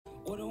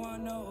What do I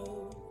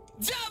know?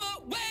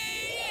 Java way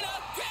in a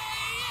gray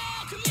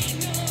El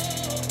Camino.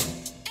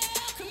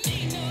 El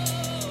Camino.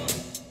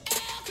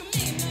 El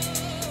Camino.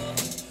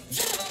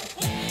 Java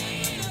way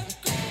in a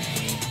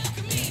gray El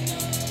Camino.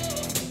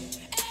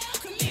 El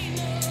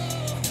Camino.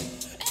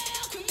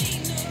 El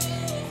Camino.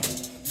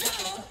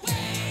 Java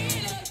way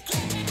in a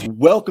gray.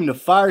 Welcome to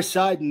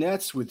Fireside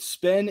Nets with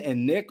Spen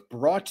and Nick,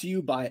 brought to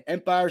you by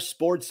Empire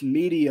Sports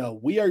Media.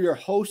 We are your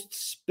hosts,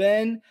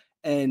 Spen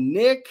and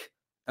Nick.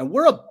 And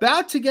we're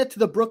about to get to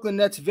the Brooklyn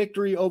Nets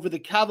victory over the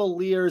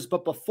Cavaliers.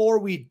 But before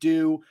we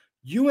do,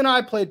 you and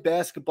I played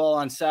basketball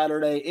on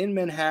Saturday in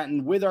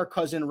Manhattan with our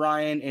cousin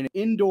Ryan in an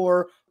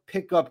indoor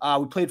pickup.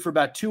 We played for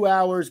about 2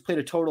 hours, played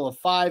a total of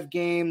 5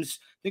 games.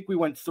 I think we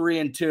went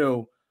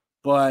 3-2.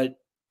 But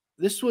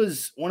this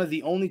was one of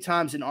the only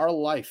times in our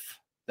life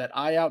that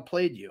I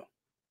outplayed you.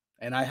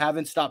 And I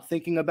haven't stopped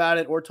thinking about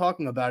it or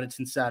talking about it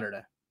since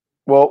Saturday.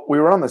 Well, we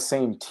were on the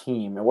same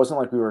team. It wasn't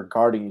like we were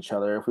guarding each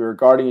other. If we were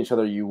guarding each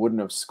other, you wouldn't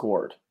have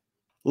scored.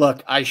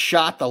 Look, I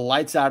shot the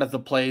lights out of the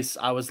place.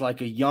 I was like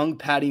a young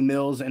Patty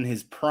Mills in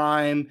his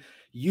prime.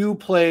 You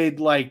played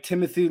like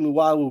Timothy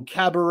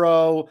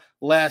Luwawu-Cabarrot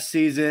last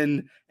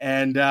season,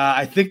 and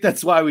I think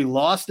that's why we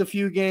lost a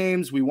few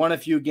games. We won a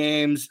few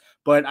games,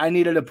 but I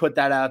needed to put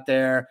that out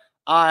there.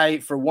 I,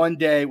 for one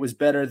day, was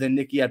better than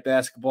Nicky at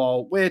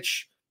basketball,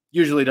 which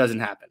usually doesn't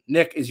happen.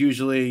 Nick is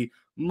usually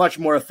much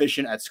more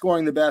efficient at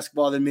scoring the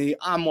basketball than me.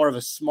 I'm more of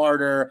a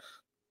smarter,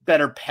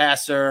 better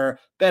passer,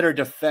 better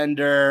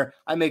defender.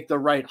 I make the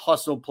right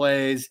hustle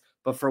plays.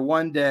 But for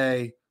one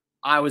day,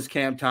 I was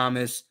Cam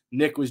Thomas.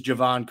 Nick was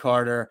Javon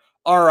Carter.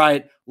 All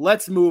right,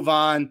 let's move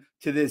on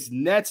to this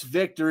Nets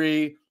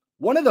victory.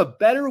 One of the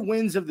better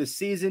wins of the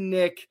season,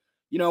 Nick.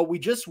 You know, we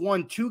just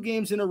won 2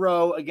 games in a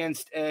row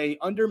against a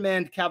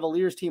undermanned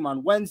Cavaliers team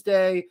on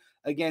Wednesday,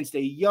 against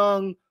a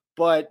young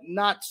but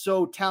not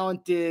so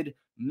talented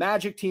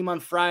Magic team on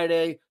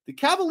Friday. The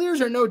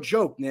Cavaliers are no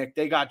joke, Nick.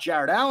 They got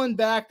Jared Allen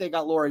back. They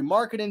got Lauri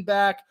Markkanen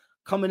back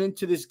coming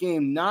into this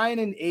game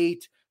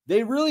 9-8.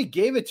 They really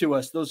gave it to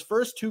us those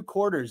first 2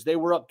 quarters. They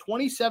were up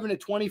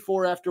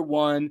 27-24 after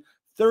one.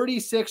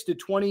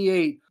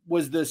 36-28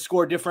 was the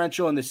score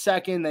differential in the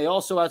second. They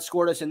also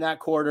outscored us in that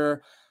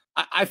quarter.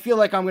 I feel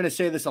like I'm going to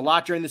say this a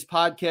lot during this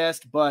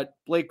podcast, but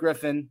Blake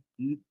Griffin,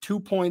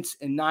 2 points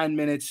in 9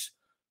 minutes.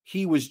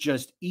 He was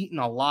just eaten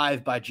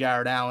alive by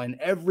Jared Allen.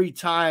 Every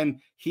time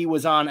he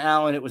was on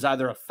Allen, it was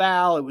either a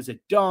foul, it was a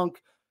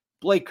dunk.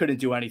 Blake couldn't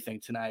do anything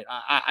tonight.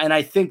 And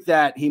I think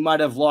that he might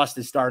have lost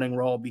his starting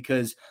role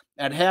because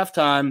at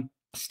halftime,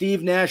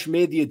 Steve Nash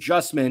made the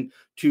adjustment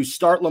to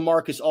start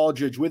LaMarcus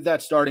Aldridge with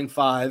that starting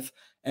 5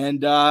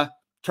 and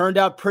turned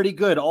out pretty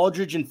good.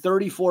 Aldridge in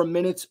 34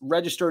 minutes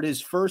registered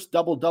his first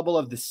double-double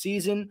of the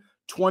season,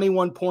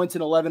 21 points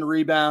and 11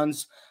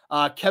 rebounds.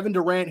 Kevin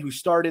Durant, who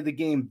started the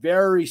game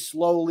very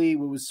slowly,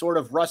 was sort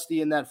of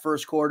rusty in that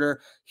first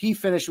quarter. He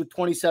finished with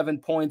 27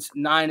 points,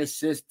 9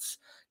 assists.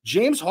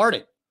 James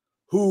Harden,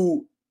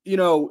 who, you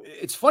know,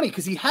 it's funny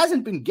because he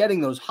hasn't been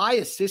getting those high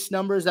assist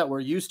numbers that we're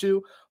used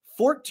to.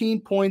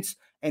 14 points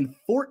and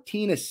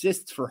 14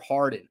 assists for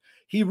Harden.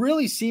 He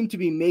really seemed to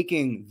be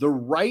making the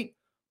right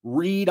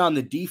read on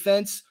the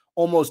defense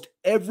almost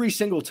every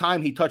single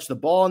time he touched the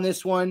ball in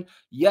this one.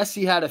 Yes,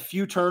 he had a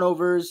few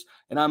turnovers,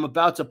 and I'm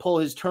about to pull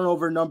his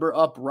turnover number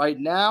up right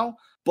now.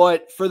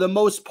 But for the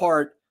most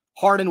part,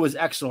 Harden was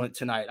excellent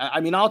tonight.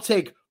 I mean, I'll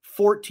take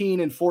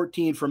 14 and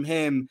 14 from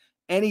him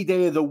any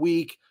day of the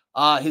week.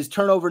 His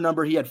turnover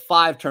number, he had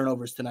 5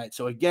 turnovers tonight.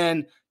 So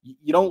again,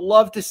 you don't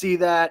love to see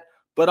that,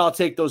 but I'll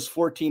take those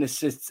 14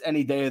 assists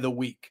any day of the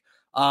week.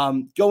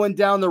 Going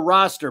down the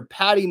roster,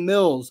 Patty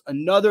Mills,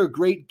 another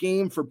great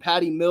game for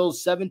Patty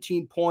Mills,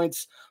 17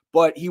 points,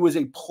 but he was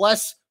a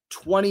plus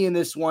 20 in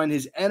this one.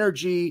 His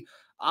energy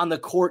on the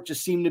court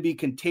just seemed to be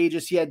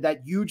contagious. He had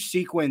that huge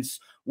sequence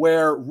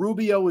where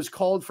Rubio was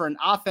called for an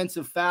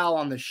offensive foul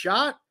on the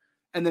shot,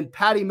 and then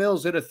Patty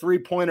Mills hit a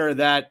 3-pointer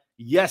that,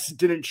 yes,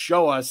 didn't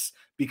show us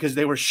because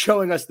they were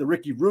showing us the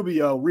Ricky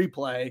Rubio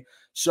replay.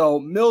 So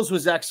Mills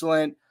was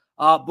excellent.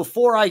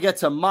 Before I get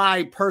to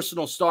my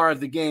personal star of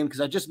the game,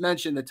 because I just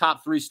mentioned the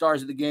top 3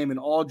 stars of the game in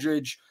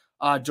Aldridge,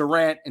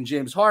 Durant, and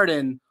James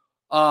Harden.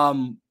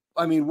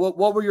 I mean,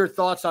 what were your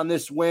thoughts on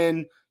this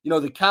win? You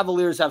know, the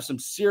Cavaliers have some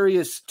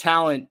serious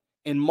talent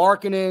in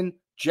Markkanen,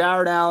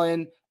 Jared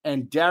Allen,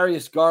 and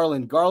Darius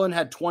Garland. Garland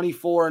had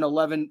 24 and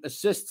 11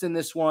 assists in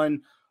this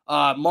one.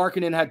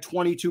 Markkanen had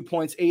 22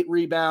 points, 8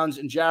 rebounds,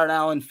 and Jared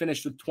Allen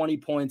finished with 20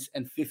 points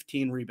and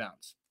 15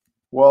 rebounds.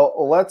 Well,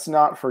 let's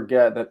not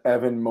forget that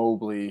Evan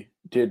Mobley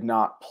did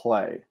not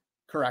play.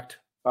 Correct.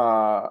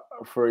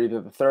 For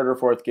either the 3rd or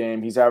 4th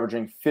game. He's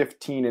averaging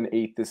 15 and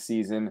 8 this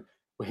season.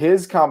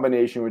 His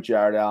combination with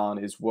Jared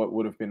Allen is what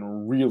would have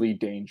been really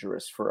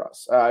dangerous for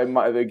us.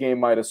 The game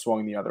might have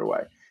swung the other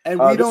way. And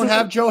we don't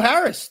have Joe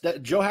Harris.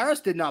 Joe Harris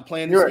did not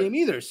play in this game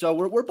either, so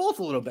we're both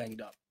a little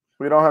banged up.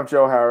 We don't have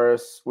Joe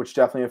Harris, which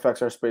definitely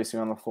affects our spacing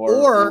on the floor.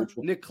 Or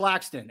Nick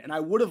Claxton. And I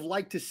would have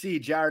liked to see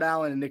Jared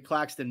Allen and Nick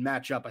Claxton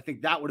match up. I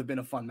think that would have been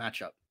a fun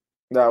matchup.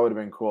 That would have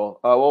been cool.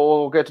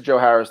 We'll get to Joe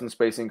Harris and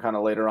spacing kind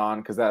of later on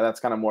because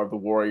that's kind of more of the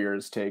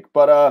Warriors take.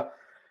 But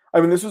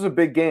I mean, this was a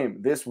big game.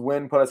 This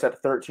win put us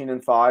at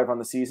 13-5 on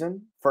the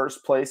season,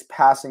 first place,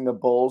 passing the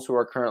Bulls, who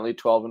are currently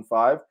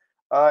 12-5.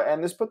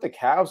 And this put the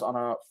Cavs on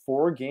a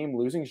 4-game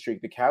losing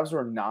streak. The Cavs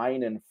were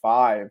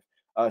 9-5,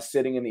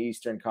 sitting in the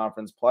Eastern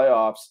Conference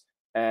playoffs,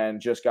 and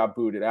just got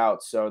booted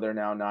out. So they're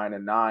now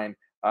 9-9.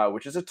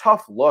 Which is a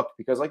tough look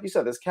because, like you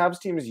said, this Cavs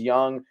team is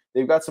young.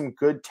 They've got some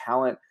good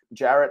talent.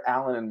 Jarrett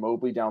Allen and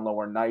Mobley down low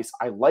are nice.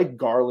 I like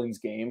Garland's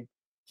game.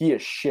 He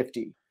is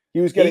shifty. He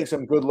was getting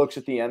some good looks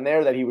at the end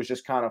there that he was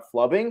just kind of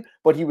flubbing,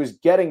 but he was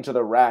getting to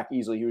the rack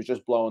easily. He was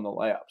just blowing the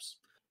layups.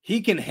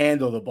 He can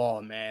handle the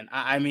ball, man.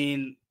 I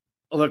mean,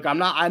 look, I'm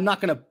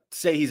not going to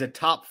say he's a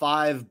top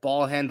 5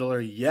 ball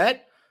handler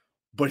yet,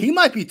 but he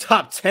might be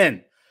top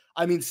 10.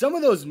 I mean, some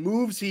of those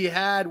moves he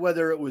had,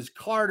 whether it was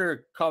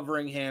Carter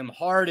covering him,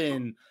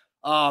 Harden,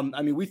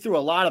 I mean, we threw a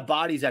lot of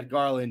bodies at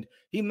Garland.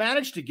 He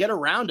managed to get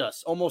around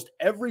us almost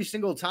every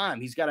single time.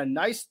 He's got a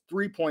nice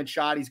 3-point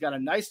shot. He's got a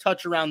nice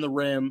touch around the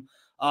rim.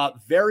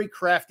 Very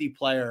crafty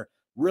player.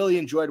 Really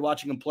enjoyed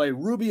watching him play.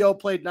 Rubio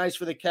played nice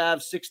for the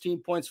Cavs, 16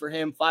 points for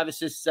him, 5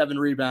 assists, 7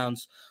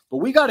 rebounds. But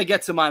we got to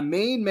get to my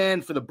main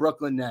man for the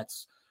Brooklyn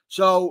Nets.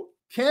 So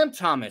Cam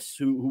Thomas,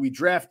 who we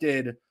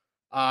drafted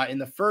in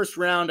the first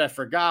round, I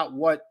forgot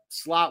what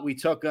slot we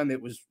took him.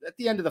 It was at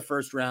the end of the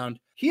first round.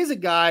 He is a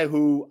guy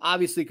who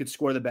obviously could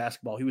score the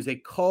basketball. He was a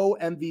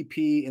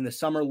co-MVP in the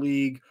summer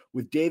league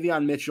with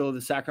Davion Mitchell of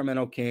the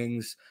Sacramento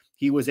Kings.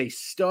 He was a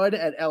stud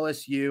at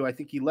LSU. I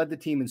think he led the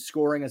team in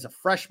scoring as a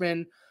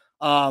freshman.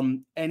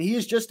 And he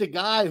is just a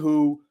guy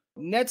who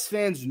Nets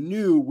fans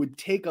knew would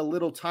take a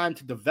little time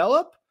to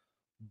develop,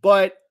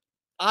 but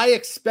I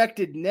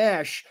expected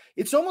Nash.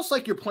 It's almost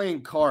like you're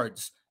playing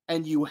cards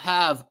and you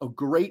have a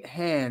great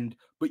hand,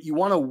 but you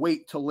want to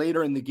wait till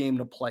later in the game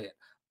to play it.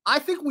 I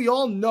think we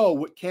all know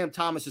what Cam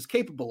Thomas is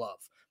capable of,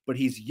 but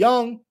he's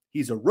young.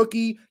 He's a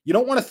rookie. You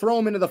don't want to throw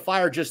him into the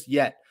fire just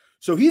yet.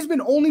 So he's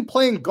been only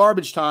playing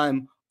garbage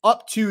time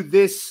up to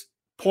this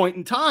point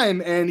in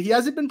time, and he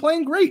hasn't been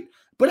playing great.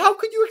 But how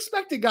could you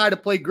expect a guy to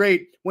play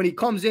great when he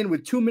comes in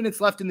with 2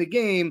 minutes left in the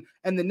game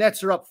and the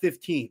Nets are up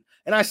 15?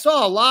 And I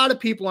saw a lot of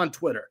people on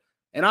Twitter,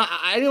 and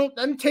I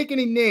don't take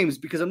any names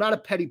because I'm not a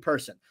petty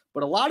person,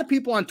 but a lot of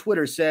people on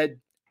Twitter said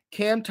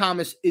Cam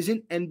Thomas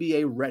isn't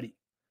NBA ready.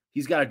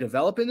 He's got to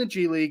develop in the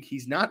G League.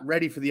 He's not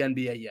ready for the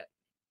NBA yet.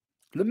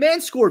 The man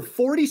scored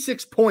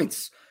 46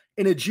 points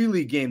in a G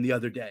League game the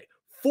other day.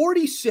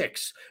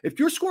 46. If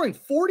you're scoring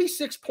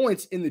 46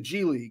 points in the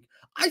G League,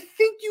 I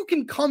think you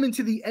can come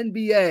into the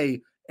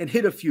NBA and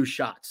hit a few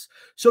shots.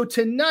 So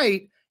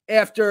tonight,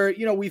 after,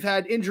 we've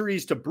had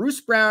injuries to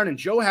Bruce Brown and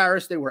Joe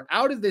Harris, they were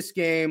out of this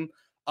game.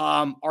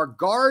 Our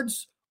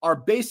guards are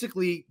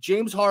basically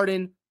James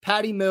Harden,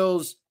 Patty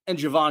Mills, and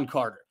Javon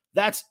Carter.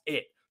 That's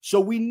it. So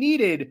we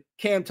needed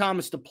Cam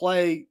Thomas to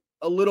play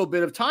a little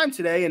bit of time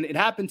today, and it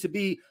happened to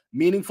be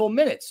meaningful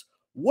minutes.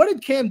 What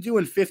did Cam do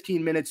in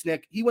 15 minutes,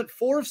 Nick? He went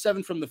 4 of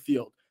 7 from the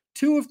field,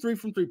 2 of 3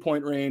 from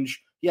three-point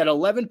range. He had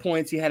 11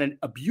 points. He had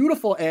a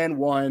beautiful and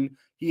one.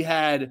 He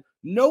had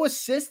no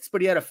assists,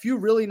 but he had a few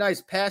really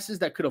nice passes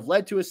that could have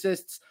led to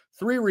assists,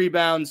 3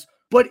 rebounds.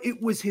 But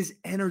it was his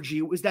energy.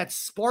 It was that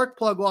spark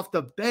plug off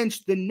the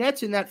bench, the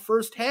Nets in that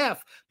first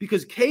half,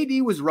 because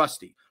KD was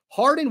rusty.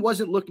 Harden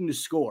wasn't looking to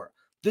score.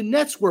 The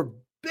Nets were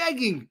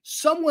begging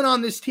someone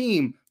on this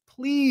team,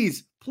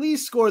 please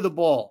score the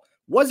ball.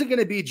 Was it going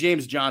to be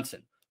James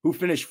Johnson, who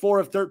finished 4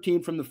 of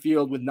 13 from the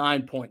field with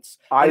 9 points?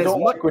 I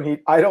don't like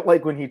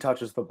when he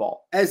touches the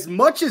ball. As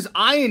much as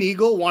Ian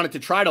Eagle wanted to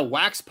try to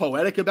wax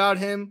poetic about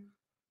him,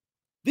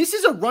 this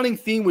is a running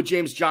theme with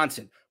James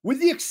Johnson. With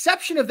the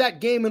exception of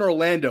that game in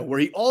Orlando, where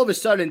he all of a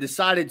sudden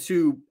decided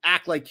to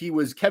act like he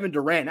was Kevin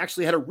Durant,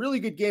 actually had a really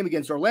good game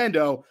against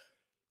Orlando,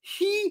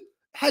 he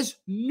has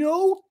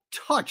no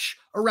touch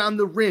around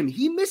the rim.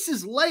 He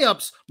misses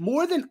layups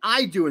more than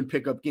I do in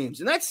pickup games.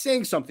 And that's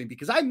saying something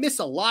because I miss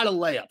a lot of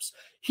layups.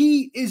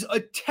 He is a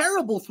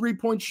terrible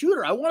 3-point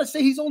shooter. I want to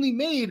say he's only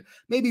made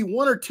maybe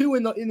 1 or 2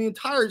 in the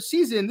entire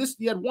season.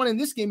 He had 1 in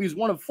this game. He was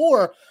 1 of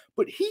 4,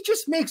 but he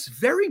just makes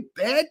very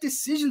bad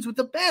decisions with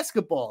the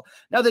basketball.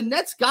 Now the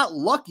Nets got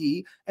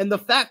lucky, and the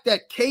fact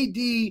that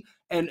KD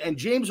and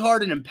James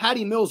Harden and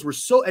Patty Mills were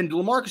and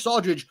LaMarcus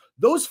Aldridge,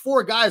 those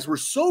 4 guys were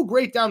so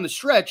great down the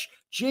stretch.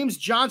 James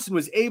Johnson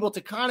was able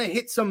to kind of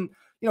hit some,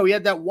 he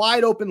had that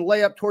wide open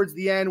layup towards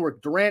the end where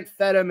Durant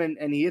fed him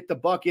and he hit the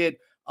bucket.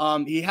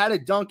 He had a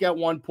dunk at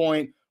one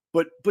point,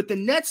 but the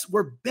Nets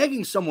were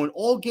begging someone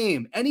all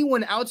game.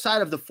 Anyone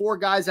outside of the 4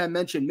 guys I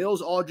mentioned,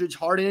 Mills, Aldridge,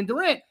 Harden, and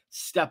Durant,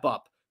 step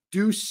up,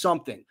 do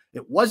something.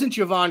 It wasn't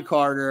Javon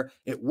Carter.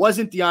 It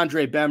wasn't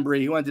DeAndre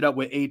Bembry, who ended up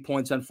with 8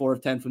 points on 4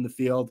 of 10 from the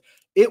field.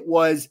 It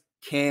was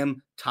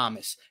Cam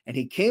Thomas. And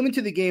he came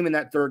into the game in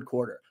that third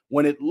quarter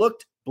when it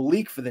looked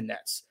bleak for the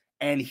Nets.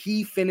 And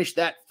he finished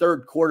that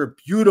third quarter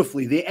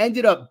beautifully. They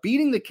ended up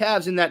beating the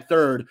Cavs in that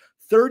third,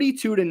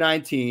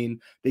 32-19.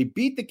 They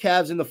beat the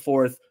Cavs in the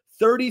fourth,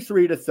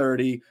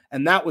 33-30.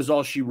 And that was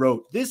all she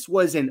wrote. This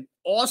was an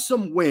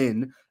awesome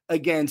win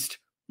against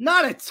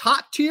not a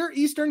top tier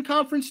Eastern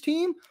Conference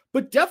team,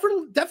 but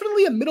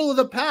definitely a middle of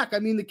the pack. I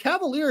mean, the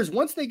Cavaliers,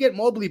 once they get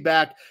Mobley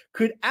back,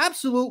 could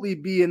absolutely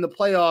be in the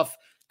playoff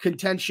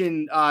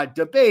contention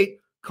debate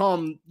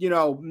come,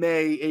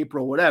 May,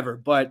 April, whatever.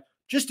 But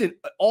just an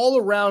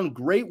all-around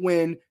great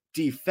win.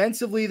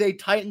 Defensively, they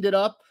tightened it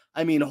up.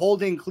 I mean,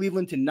 holding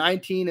Cleveland to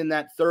 19 in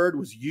that third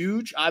was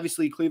huge.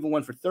 Obviously, Cleveland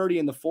went for 30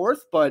 in the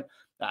fourth, but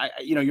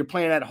you're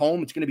playing at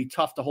home. It's going to be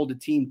tough to hold a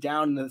team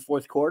down in the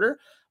fourth quarter.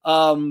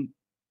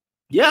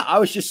 Yeah, I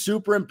was just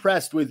super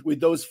impressed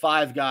with those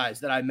 5 guys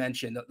that I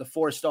mentioned, the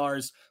 4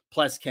 stars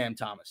plus Cam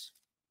Thomas.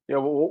 Yeah,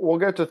 we'll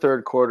get to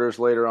third quarters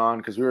later on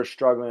because we were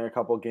struggling a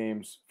couple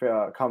games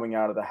coming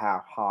out of the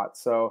half hot.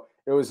 So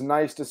it was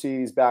nice to see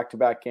these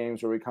back-to-back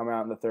games where we come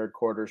out in the third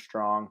quarter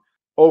strong.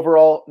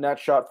 Overall, net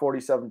shot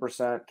 47%,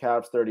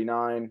 Cavs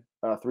 39.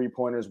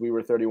 3-pointers, we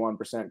were 31%.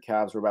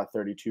 Cavs were about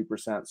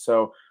 32%.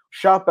 So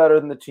shot better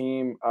than the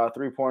team.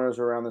 3-pointers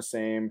were around the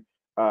same.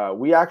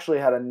 We actually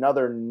had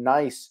another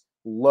nice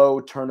low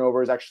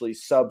turnovers, actually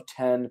sub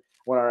 10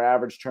 when our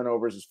average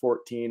turnovers is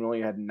 14. We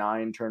only had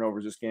 9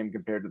 turnovers this game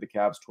compared to the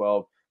Cavs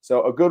 12.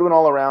 So a good one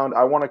all around.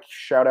 I want to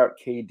shout out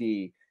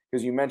KD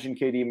because you mentioned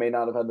KD may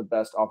not have had the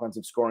best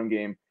offensive scoring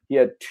game. He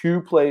had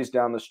 2 plays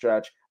down the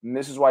stretch, and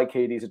this is why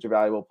KD is such a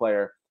valuable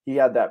player. He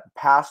had that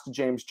pass to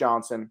James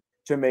Johnson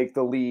to make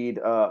the lead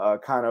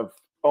kind of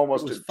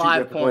almost. It was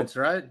 5 points,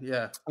 right?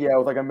 Yeah. Yeah,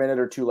 with like a minute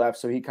or 2 left.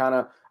 So he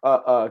kind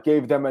of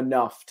gave them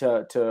enough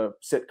to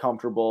sit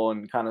comfortable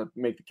and kind of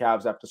make the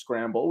Cavs have to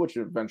scramble, which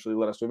eventually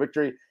led us to a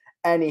victory.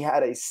 And he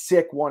had a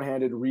sick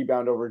one-handed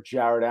rebound over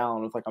Jared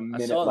Allen with like a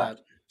minute left.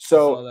 That.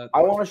 So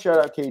I want to shout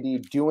out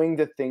KD doing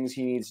the things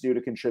he needs to do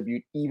to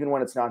contribute, even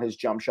when it's not his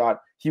jump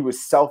shot. He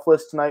was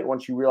selfless tonight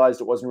once you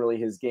realized it wasn't really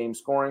his game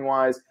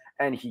scoring-wise,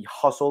 and he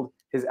hustled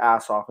his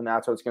ass off, and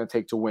that's what it's going to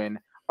take to win.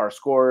 Our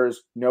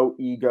scorers, no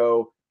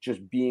ego,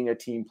 just being a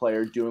team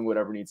player, doing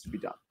whatever needs to be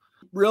done.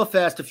 Real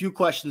fast, a few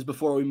questions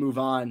before we move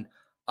on.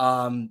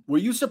 Were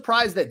you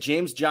surprised that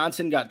James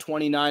Johnson got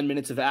 29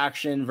 minutes of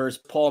action versus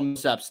Paul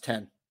Millsap's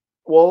 10?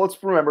 Well,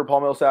 let's remember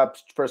Paul Millsap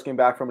first came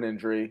back from an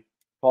injury.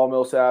 Paul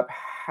Millsap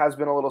has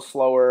been a little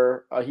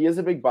slower. He is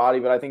a big body,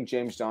 but I think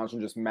James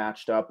Johnson just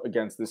matched up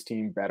against this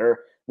team better.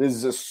 This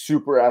is a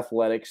super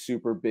athletic,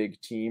 super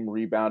big team.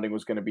 Rebounding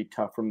was going to be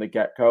tough from the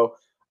get-go.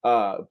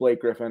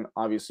 Blake Griffin,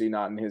 obviously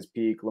not in his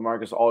peak.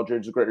 LaMarcus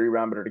Aldridge is a great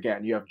rebounder. But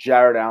again, you have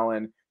Jared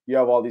Allen. You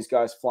have all these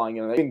guys flying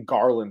in. I think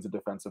Garland's a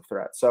defensive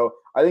threat. So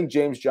I think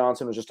James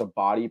Johnson was just a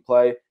body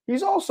play.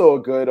 He's also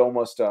a good,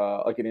 almost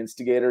like an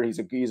instigator. He's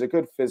a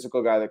good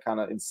physical guy that kind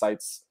of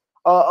incites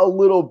a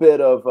little bit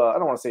of, I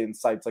don't want to say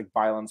incites like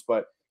violence,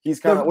 but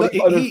he's kind of,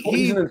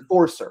 he's an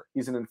enforcer.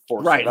 He's an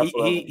enforcer. Right.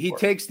 He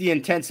takes the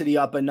intensity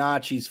up a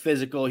notch. He's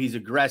physical. He's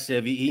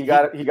aggressive. He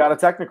got a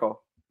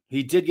technical.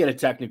 He did get a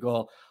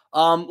technical.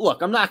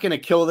 Look, I'm not going to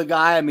kill the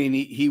guy. I mean,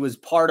 he was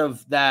part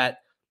of that,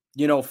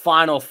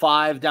 final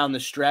 5 down the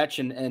stretch,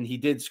 and he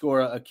did score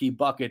a key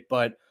bucket.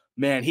 But,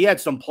 man, he had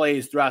some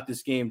plays throughout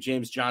this game,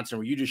 James Johnson,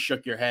 where you just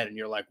shook your head and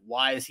you're like,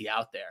 why is he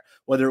out there?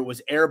 Whether it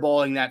was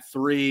airballing that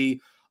 3.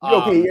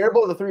 Okay, he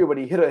airballed the 3, but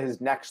he hit his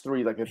next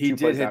 3. He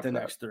did hit the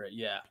next 3,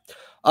 yeah.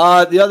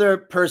 The other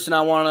person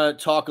I want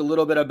to talk a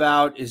little bit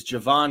about is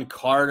Jevon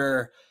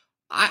Carter.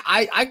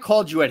 I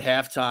called you at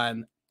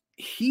halftime.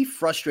 He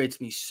frustrates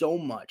me so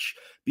much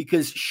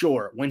because,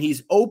 sure, when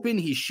he's open,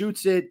 he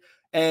shoots it,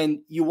 and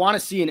you want to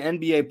see an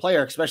NBA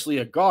player, especially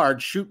a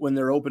guard, shoot when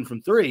they're open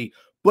from 3,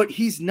 but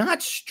he's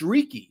not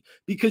streaky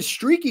because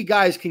streaky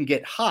guys can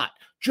get hot.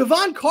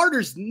 Jevon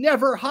Carter's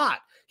never hot.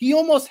 He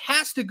almost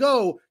has to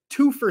go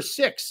 2 for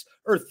 6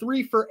 or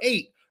 3 for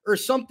 8 or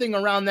something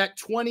around that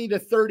 20 to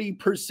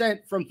 30%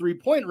 from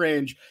 3-point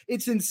range.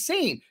 It's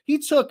insane. He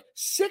took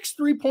 6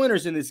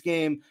 3-pointers in this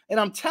game, and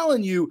I'm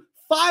telling you,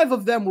 5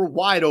 of them were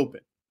wide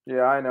open.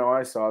 Yeah, I know.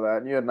 I saw that.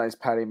 And you had a nice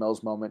Patty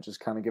Mills moment, just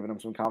kind of giving him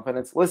some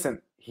confidence.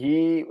 Listen,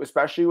 he,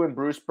 especially when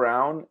Bruce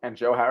Brown and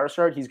Joe Harris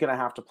start, he's going to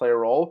have to play a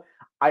role.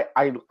 I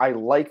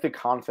like the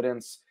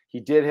confidence. He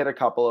did hit a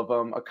couple of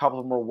them. A couple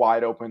of them were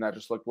wide open that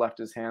just left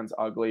his hands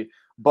ugly.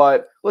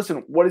 But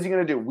listen, what is he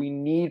going to do? We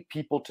need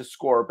people to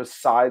score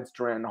besides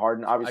Durant and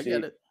Harden.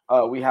 Obviously,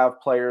 we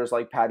have players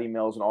like Patty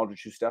Mills and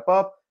Aldridge who step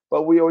up,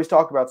 but we always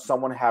talk about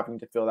someone having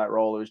to fill that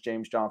role. It was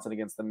James Johnson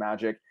against the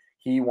Magic.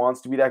 He wants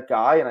to be that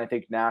guy, and I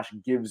think Nash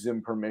gives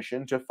him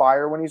permission to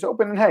fire when he's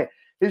open. And hey,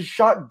 his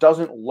shot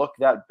doesn't look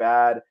that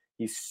bad.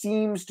 He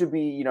seems to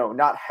be,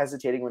 not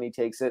hesitating when he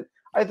takes it.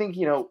 I think,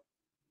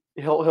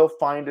 he'll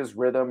find his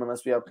rhythm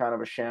unless we have kind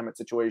of a Shamet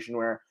situation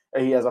where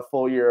he has a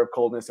full year of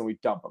coldness and we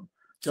dump him.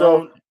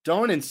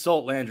 Don't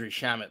insult Landry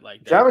Shamet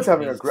like that. Shamet's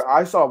having a great.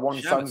 I saw one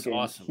Suns game.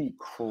 Awesome. He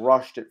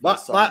crushed it.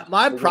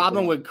 My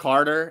problem with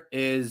Carter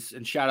is,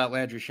 and shout out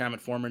Landry Shamet,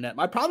 former net.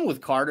 My problem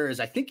with Carter is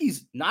I think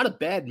he's not a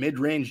bad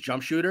mid-range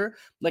jump shooter.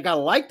 Like, I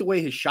like the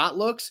way his shot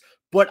looks,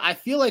 but I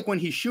feel like when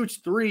he shoots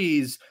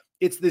threes,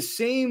 it's the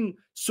same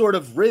sort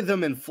of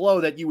rhythm and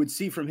flow that you would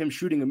see from him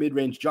shooting a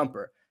mid-range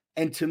jumper.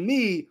 And to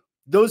me,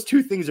 those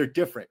two things are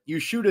different. You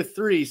shoot a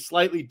 3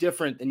 slightly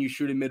different than you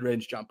shoot a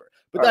mid-range jumper.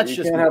 But All right, that's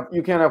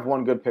you can't have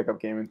one good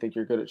pickup game and think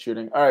you're good at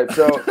shooting. All right,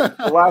 so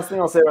the last thing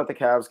I'll say about the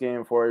Cavs game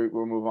before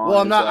we move on. Well,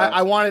 I'm is, not.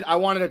 I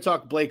wanted to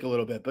talk Blake a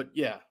little bit, but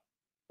yeah.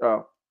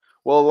 Oh,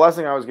 well, the last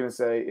thing I was going to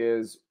say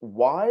is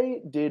why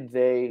did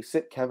they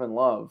sit Kevin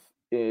Love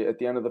at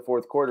the end of the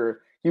fourth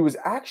quarter? He was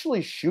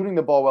actually shooting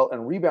the ball well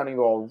and rebounding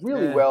the ball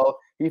really well.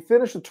 He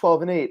finished with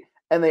 12 and 8,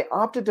 and they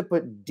opted to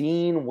put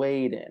Dean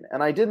Wade in.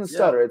 And I didn't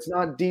stutter. It's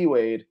not D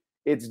Wade.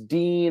 It's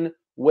Dean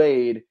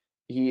Wade.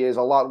 He is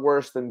a lot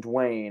worse than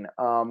Dwayne.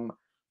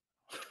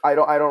 I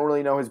don't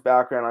really know his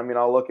background. I mean,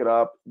 I'll look it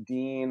up.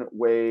 Dean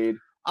Wade.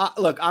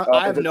 Look,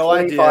 I have no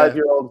idea.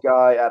 25-year-old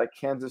guy out of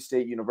Kansas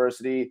State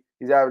University.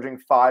 He's averaging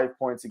 5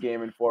 points a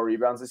game and 4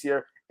 rebounds this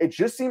year. It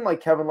just seemed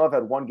like Kevin Love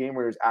had one game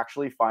where he was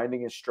actually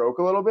finding his stroke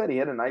a little bit. He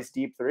had a nice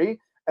deep three,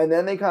 and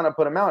then they kind of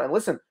put him out. And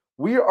listen,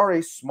 we are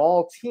a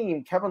small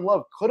team. Kevin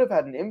Love could have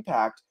had an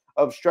impact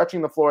of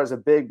stretching the floor as a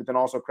big, but then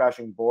also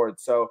crashing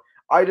boards. So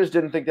I just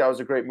didn't think that was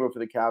a great move for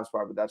the Cavs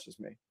part, but that's just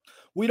me.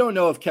 We don't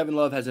know if Kevin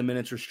Love has a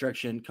minutes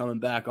restriction coming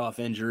back off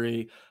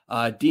injury.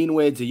 Dean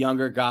Wade's a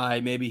younger guy.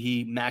 Maybe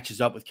he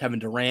matches up with Kevin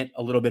Durant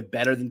a little bit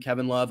better than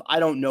Kevin Love. I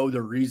don't know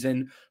the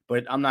reason,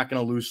 but I'm not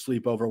going to lose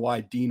sleep over why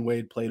Dean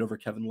Wade played over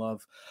Kevin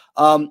Love.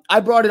 I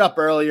brought it up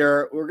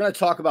earlier. We're going to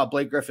talk about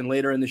Blake Griffin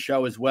later in the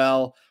show as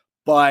well,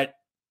 but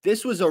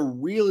this was a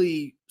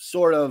really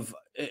sort of,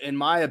 in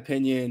my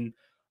opinion,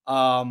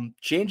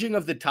 changing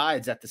of the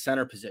tides at the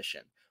center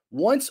position.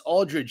 Once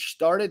Aldridge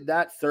started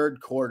that third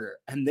quarter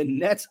and the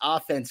Nets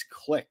offense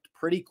clicked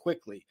pretty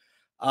quickly,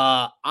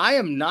 I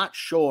am not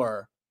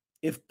sure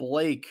if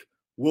Blake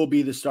will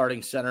be the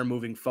starting center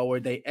moving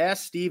forward. They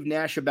asked Steve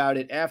Nash about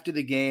it after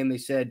the game. They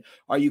said,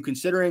 are you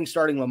considering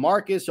starting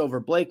LaMarcus over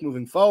Blake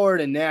moving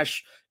forward? And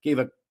Nash gave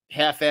a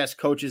half-assed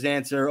coach's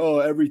answer. Oh,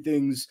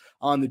 everything's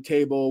on the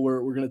table. We're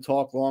going to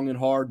talk long and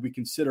hard. We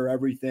consider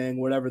everything,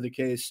 whatever the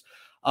case.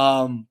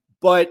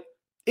 But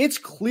it's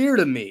clear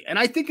to me, and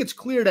I think it's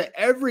clear to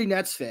every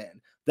Nets fan,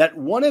 that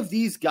one of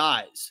these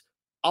guys,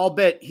 I'll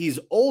bet he's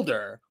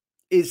older,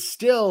 is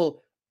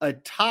still a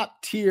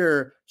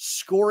top-tier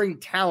scoring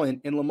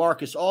talent in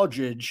LaMarcus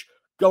Aldridge,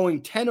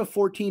 going 10 of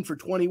 14 for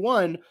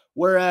 21,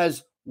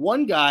 whereas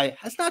one guy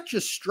has not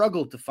just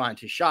struggled to find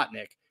his shot,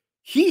 Nick.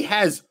 He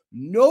has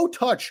no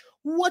touch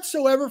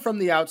whatsoever from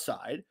the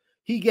outside.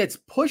 He gets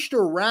pushed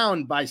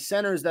around by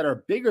centers that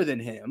are bigger than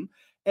him.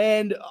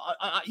 And,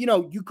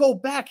 you go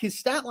back his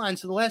stat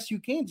lines to the last few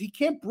games, he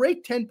can't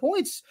break 10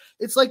 points.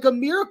 It's like a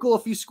miracle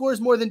if he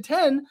scores more than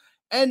 10.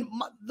 And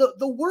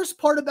the worst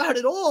part about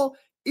it all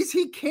is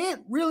he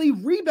can't really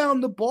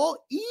rebound the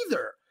ball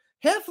either.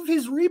 Half of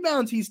his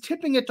rebounds, he's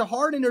tipping it to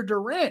Harden or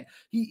Durant.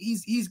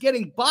 He's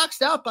getting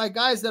boxed out by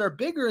guys that are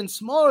bigger and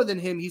smaller than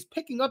him. He's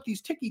picking up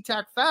these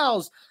ticky-tack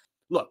fouls.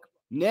 Look,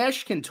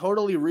 Nash can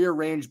totally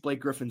rearrange Blake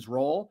Griffin's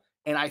role,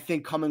 and I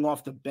think coming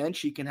off the bench,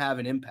 he can have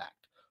an impact.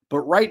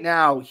 But right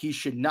now, he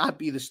should not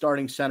be the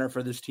starting center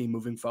for this team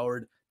moving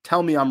forward.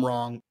 Tell me I'm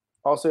wrong.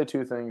 I'll say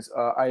two things.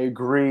 I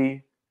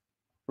agree.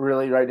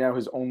 Really, right now,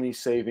 his only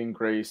saving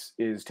grace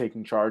is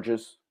taking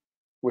charges,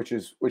 which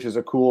is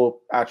a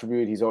cool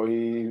attribute. He's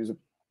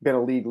been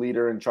a league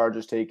leader in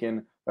charges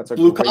taken. That's a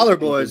blue collar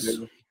boys.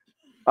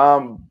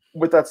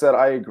 With that said,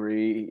 I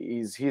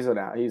agree. He's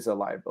a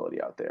liability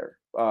out there,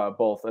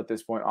 both at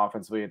this point,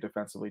 offensively and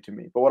defensively, to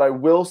me. But what I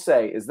will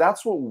say is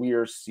that's what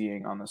we're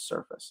seeing on the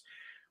surface.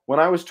 When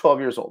I was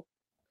 12 years old,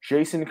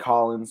 Jason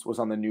Collins was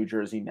on the New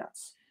Jersey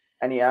Nets,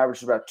 and he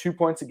averaged about 2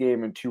 points a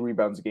game and 2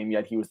 rebounds a game,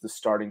 yet he was the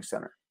starting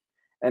center.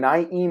 And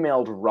I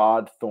emailed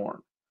Rod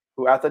Thorne,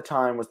 who at the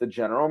time was the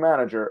general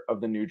manager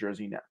of the New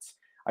Jersey Nets.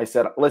 I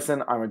said,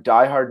 listen, I'm a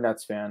diehard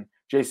Nets fan.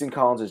 Jason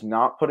Collins is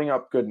not putting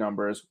up good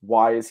numbers.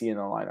 Why is he in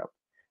the lineup?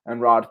 And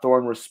Rod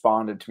Thorne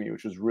responded to me,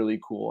 which was really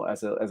cool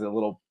as a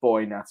little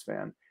boy Nets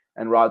fan.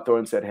 And Rod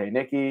Thorne said, hey,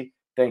 Nikki,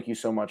 thank you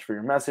so much for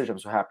your message. I'm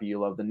so happy you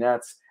love the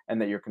Nets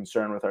and that you're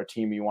concerned with our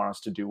team. You want us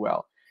to do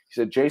well. He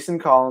said, Jason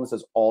Collins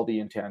does all the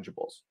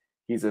intangibles.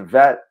 He's a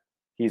vet.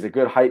 He's a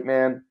good hype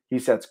man. He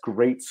sets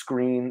great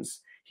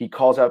screens. He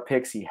calls out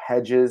picks. He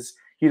hedges.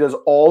 He does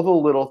all the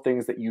little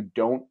things that you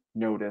don't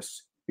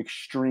notice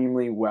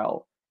extremely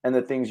well. And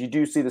the things you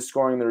do see, the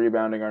scoring, the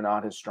rebounding, are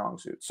not his strong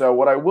suit. So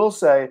what I will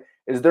say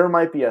is there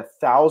might be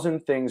 1,000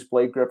 things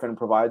Blake Griffin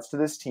provides to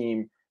this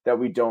team that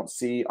we don't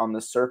see on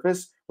the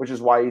surface, which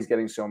is why he's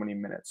getting so many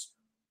minutes.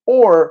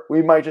 Or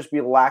we might just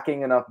be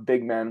lacking enough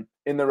big men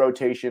in the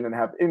rotation and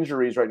have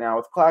injuries right now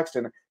with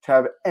Claxton to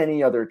have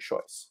any other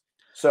choice.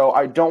 So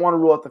I don't want to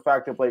rule out the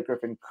fact that Blake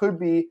Griffin could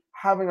be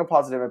having a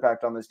positive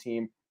impact on this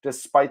team,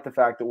 despite the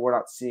fact that we're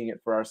not seeing it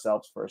for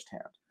ourselves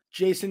firsthand.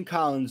 Jason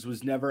Collins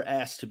was never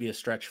asked to be a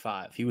stretch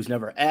five. He was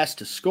never asked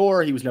to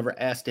score. He was never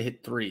asked to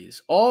hit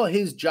threes. All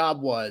his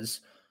job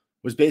was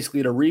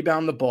basically to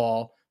rebound the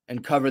ball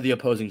and cover the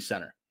opposing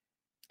center.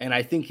 And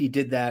I think he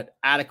did that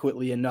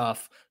adequately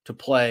enough to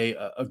play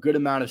a good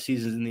amount of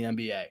seasons in the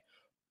NBA.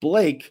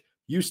 Blake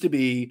used to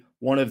be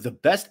one of the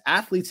best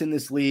athletes in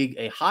this league,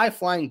 a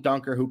high-flying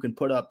dunker who can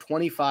put up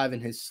 25 in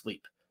his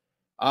sleep.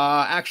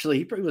 Actually,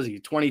 he probably was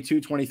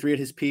 22, 23 at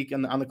his peak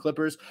on the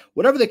Clippers.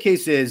 Whatever the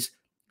case is,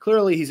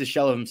 Clearly, he's a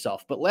shell of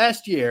himself. But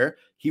last year,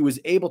 he was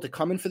able to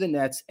come in for the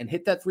Nets and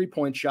hit that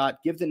three-point shot,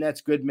 give the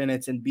Nets good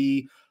minutes, and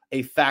be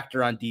a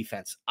factor on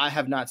defense. I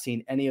have not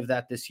seen any of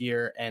that this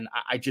year, and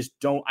I just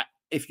don't.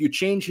 If you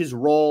change his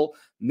role,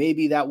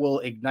 maybe that will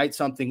ignite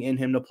something in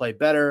him to play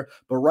better.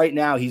 But right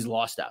now, he's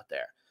lost out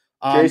there.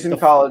 Jason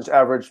College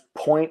averaged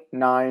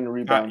 0.9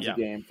 rebounds a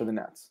game for the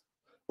Nets.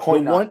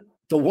 0.9.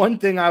 The one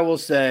thing I will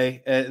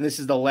say, and this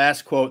is the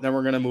last quote, then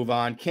we're going to move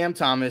on. Cam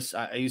Thomas,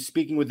 he was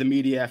speaking with the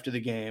media after the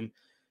game.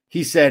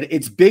 He said,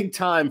 "It's big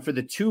time for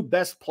the two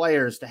best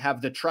players to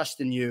have the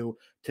trust in you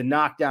to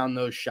knock down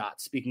those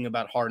shots," speaking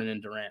about Harden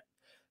and Durant.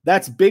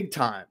 "That's big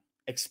time,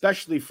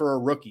 especially for a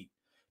rookie.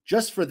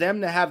 Just for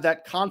them to have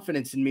that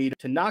confidence in me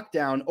to knock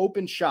down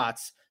open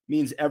shots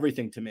means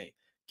everything to me.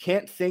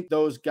 Can't thank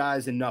those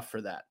guys enough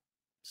for that."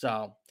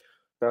 So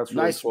that's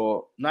really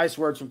cool. Nice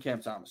words from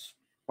Cam Thomas.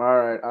 All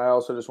right. I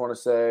also just want to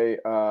say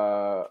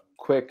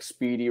quick,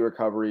 speedy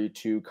recovery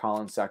to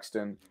Colin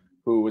Sexton,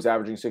 who was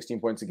averaging 16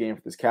 points a game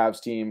for this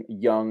Cavs team.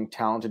 Young,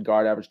 talented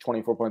guard, averaged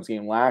 24 points a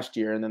game last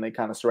year, and then they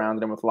kind of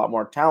surrounded him with a lot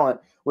more talent,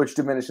 which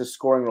diminished his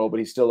scoring role, but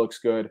he still looks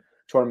good.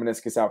 Torn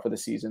meniscus out for the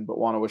season, but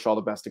want to wish all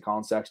the best to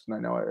Colin Sexton. I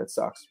know it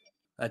sucks.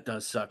 That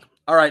does suck.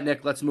 All right,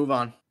 Nick, let's move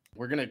on.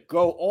 We're going to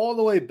go all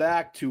the way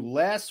back to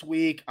last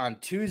week on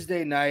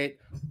Tuesday night,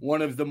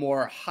 one of the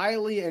more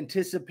highly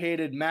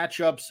anticipated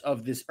matchups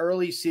of this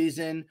early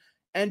season.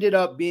 Ended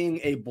up being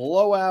a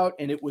blowout,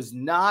 and it was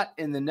not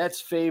in the Nets'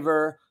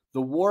 favor.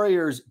 The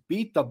Warriors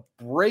beat the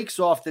brakes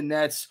off the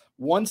Nets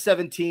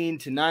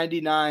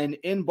 117-99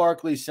 in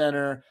Barclays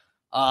Center.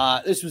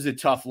 This was a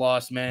tough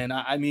loss, man.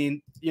 I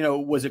mean,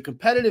 it was a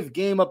competitive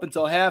game up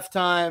until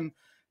halftime.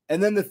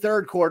 And then the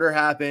third quarter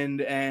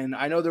happened, and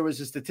I know there was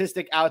a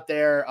statistic out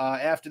there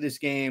after this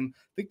game.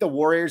 I think the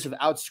Warriors have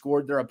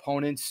outscored their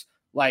opponents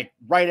like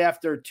right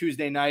after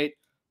Tuesday night.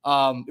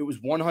 It was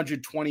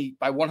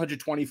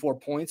 124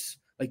 points.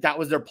 Like that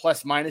was their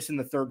plus minus in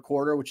the third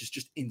quarter, which is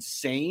just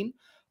insane.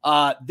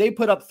 They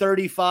put up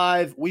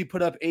 35. We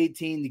put up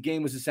 18. The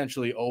game was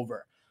essentially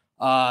over.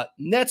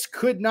 Nets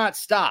could not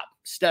stop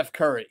Steph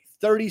Curry.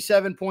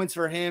 37 points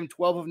for him,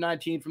 12 of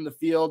 19 from the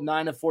field,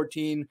 9 of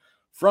 14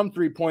 from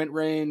three-point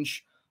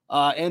range.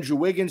 Andrew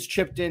Wiggins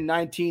chipped in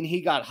 19.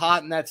 He got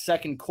hot in that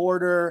second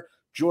quarter.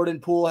 Jordan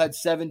Poole had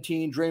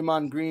 17.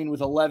 Draymond Green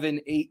with 11,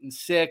 8, and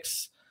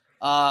 6.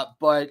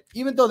 But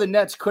even though the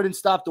Nets couldn't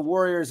stop the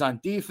Warriors on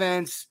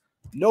defense,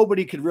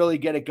 nobody could really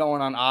get it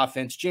going on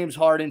offense. James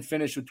Harden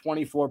finished with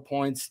 24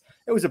 points.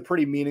 It was a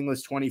pretty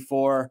meaningless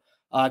 24.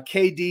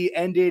 KD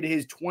ended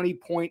his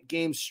 20-point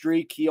game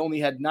streak. He only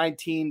had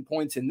 19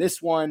 points in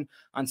this one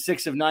on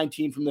 6 of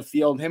 19 from the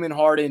field. Him and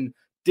Harden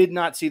did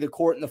not see the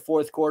court in the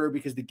fourth quarter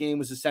because the game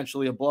was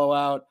essentially a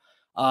blowout.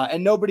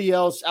 And nobody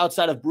else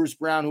outside of Bruce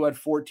Brown, who had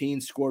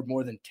 14, scored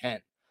more than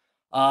 10.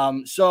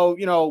 So,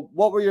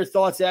 what were your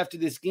thoughts after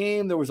this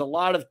game? There was a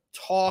lot of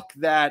talk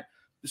that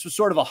this was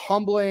sort of a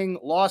humbling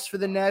loss for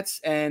the Nets,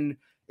 and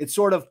it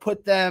sort of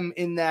put them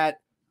in that,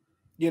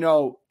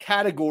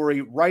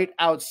 category right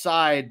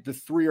outside the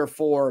 3 or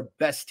 4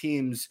 best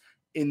teams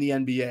in the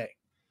NBA.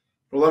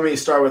 Well, let me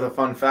start with a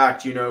fun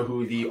fact. You know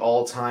who the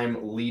all-time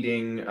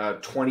leading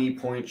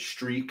 20-point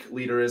streak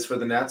leader is for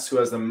the Nets? Who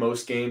has the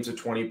most games of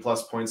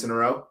 20-plus points in a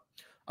row?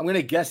 I'm going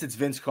to guess it's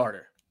Vince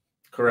Carter.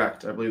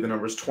 Correct. I believe the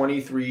number is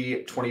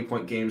 23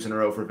 20-point games in a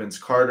row for Vince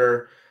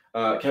Carter.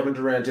 Kevin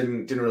Durant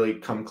didn't really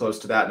come close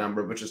to that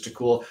number, but just a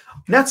cool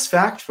Nets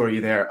fact for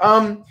you there.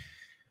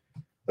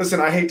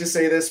 Listen, I hate to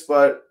say this,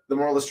 but the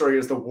moral of the story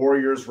is the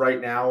Warriors right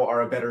now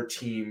are a better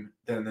team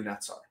than the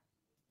Nets are.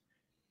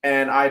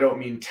 And I don't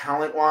mean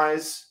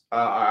talent-wise.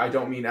 I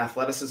don't mean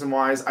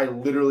athleticism-wise. I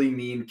literally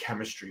mean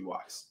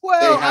chemistry-wise.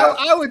 Well,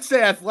 I would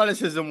say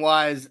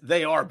athleticism-wise,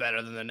 they are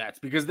better than the Nets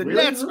because the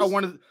Nets are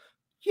one of the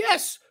 –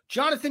 yes,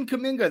 Jonathan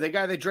Kuminga, the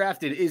guy they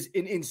drafted, is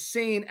an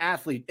insane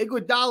athlete.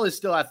 Iguodala is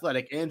still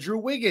athletic. Andrew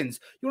Wiggins.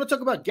 You want to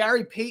talk about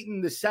Gary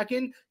Payton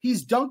II?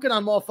 He's dunking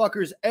on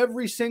motherfuckers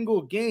every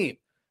single game.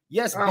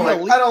 Yes, I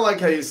don't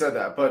like how you said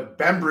that, but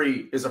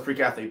Bembry is a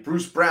freak athlete.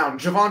 Bruce Brown,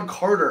 Javon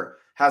Carter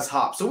has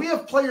hops. So we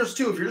have players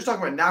too. If you're just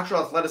talking about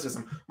natural athleticism,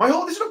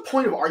 there's no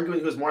point of arguing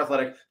who is more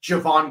athletic,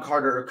 Javon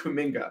Carter or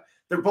Kuminga.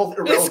 They're both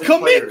irrelevant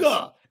players. It's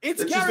Kuminga.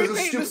 It's Gary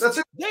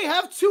Payton. They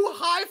have 2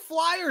 high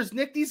flyers,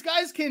 Nick. These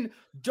guys can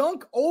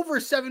dunk over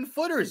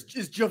 7-footers.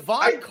 Is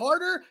Javon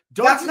Carter?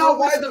 That's not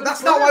why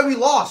we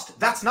lost.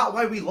 That's not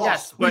why we lost.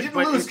 Yes, we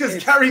didn't lose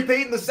because Gary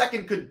Payton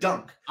II could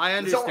dunk. I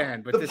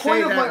understand, but to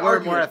say that we're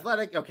more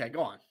athletic, okay,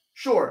 go on.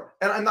 Sure,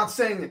 and I'm not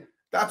saying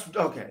that's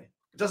okay.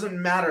 It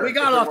doesn't matter. We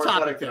got off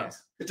topic though.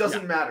 It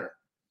doesn't matter.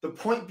 The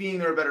point being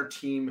they're a better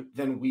team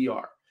than we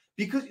are.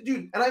 Because,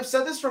 dude, and I've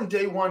said this from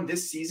day one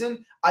this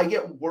season, I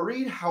get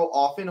worried how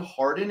often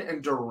Harden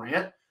and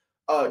Durant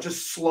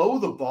just slow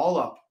the ball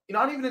up.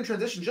 Not even in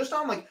transition, just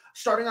on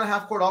starting on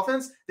half-court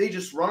offense, they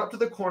just run up to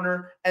the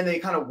corner and they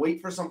kind of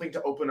wait for something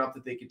to open up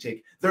that they could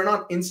take. They're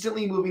not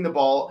instantly moving the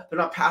ball. They're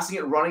not passing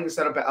it, running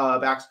instead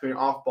of back screen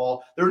off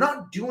ball. They're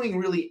not doing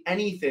really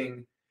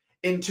anything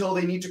until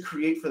they need to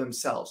create for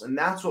themselves. And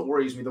that's what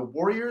worries me. The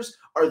Warriors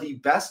are the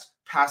best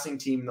passing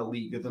team in the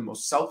league. They're the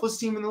most selfless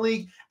team in the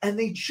league, and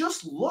they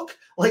just look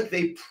like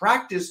they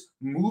practice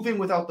moving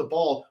without the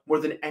ball more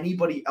than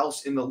anybody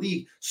else in the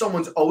league.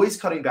 Someone's always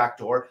cutting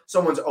backdoor.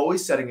 Someone's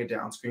always setting a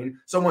down screen.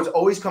 Someone's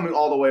always coming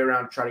all the way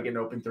around to try to get an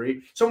open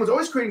three. Someone's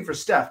always creating for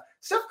Steph.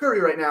 Steph Curry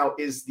right now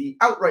is the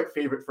outright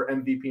favorite for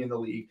MVP in the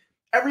league.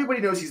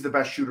 Everybody knows he's the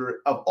best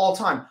shooter of all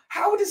time.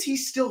 How does he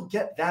still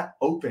get that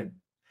open?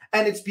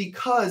 And it's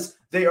because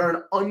they are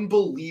an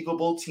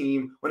unbelievable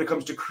team when it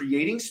comes to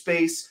creating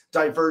space,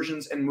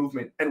 diversions, and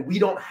movement. And we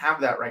don't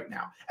have that right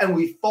now. And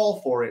we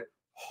fall for it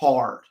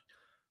hard.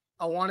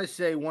 I want to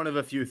say one of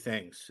a few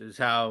things is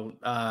how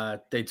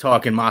they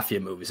talk in mafia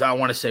movies. I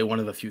want to say one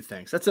of a few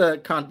things. That's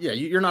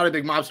you're not a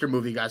big mobster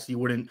movie guy, so you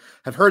wouldn't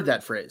have heard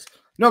that phrase.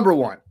 Number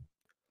one,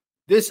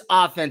 this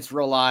offense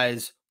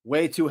relies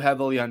way too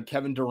heavily on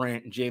Kevin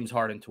Durant and James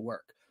Harden to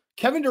work.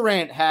 Kevin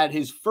Durant had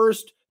his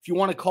first, if you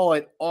want to call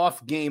it,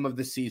 off game of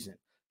the season.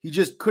 He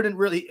just couldn't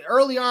really,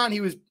 early on,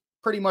 he was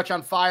pretty much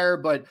on fire,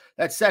 but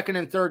that second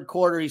and third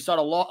quarter, he sort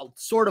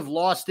of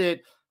lost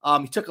it.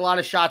 He took a lot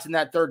of shots in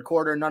that third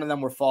quarter. None of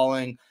them were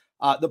falling.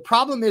 The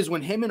problem is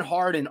when him and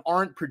Harden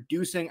aren't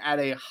producing at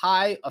a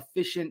high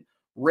efficient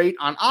rate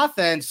on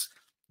offense,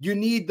 you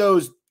need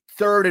those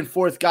third and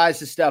fourth guys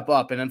to step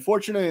up. And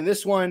unfortunately in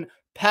this one,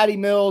 Patty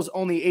Mills,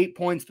 only 8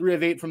 points, 3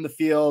 of 8 from the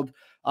field.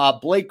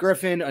 Blake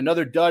Griffin,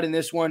 another dud in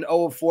this one,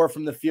 0 of 4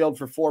 from the field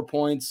for 4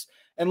 points.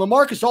 And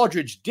LaMarcus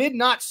Aldridge did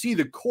not see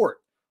the court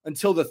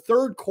until the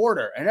third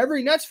quarter. And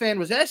every Nets fan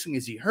was asking,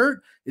 is he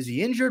hurt? Is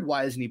he injured?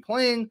 Why isn't he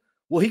playing?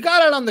 Well, he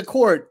got out on the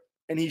court,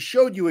 and he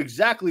showed you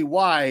exactly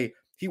why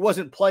he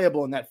wasn't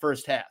playable in that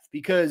first half.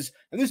 Because,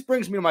 and this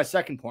brings me to my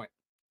second point,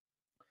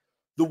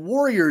 the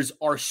Warriors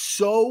are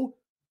so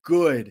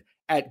good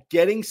at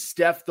getting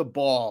Steph the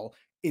ball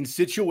in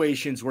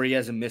situations where he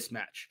has a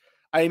mismatch.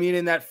 I mean,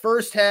 in that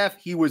first half,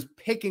 he was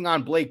picking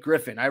on Blake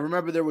Griffin. I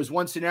remember there was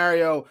one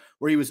scenario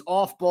where he was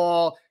off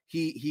ball.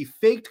 He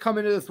faked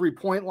coming to the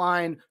three-point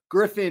line.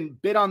 Griffin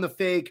bit on the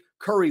fake.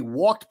 Curry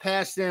walked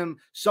past him.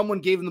 Someone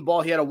gave him the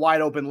ball. He had a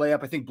wide open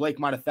layup. I think Blake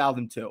might have fouled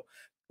him too.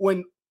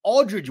 When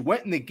Aldridge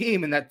went in the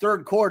game in that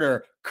third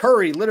quarter,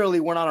 Curry literally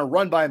went on a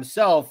run by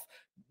himself,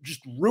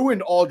 just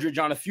ruined Aldridge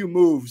on a few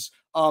moves.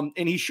 And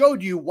he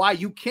showed you why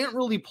you can't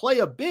really play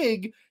a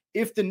big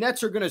if the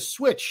Nets are going to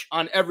switch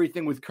on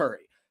everything with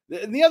Curry.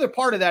 The other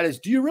part of that is,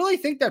 do you really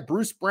think that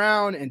Bruce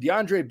Brown and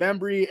DeAndre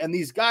Bembry and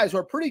these guys who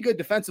are pretty good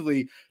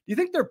defensively, do you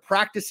think they're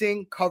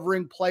practicing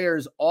covering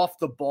players off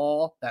the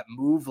ball that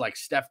move like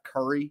Steph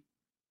Curry?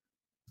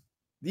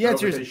 The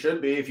answer is they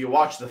should be. If you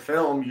watch the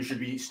film, you should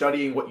be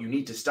studying what you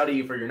need to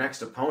study for your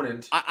next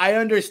opponent. I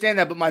understand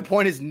that, but my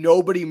point is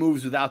nobody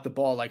moves without the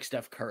ball like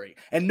Steph Curry.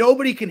 And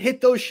nobody can hit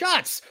those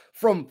shots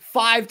from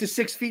 5 to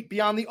 6 feet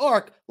beyond the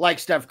arc like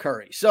Steph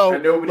Curry. So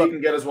and nobody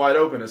can get as wide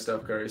open as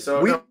Steph Curry.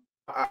 So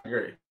I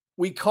agree.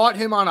 We caught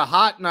him on a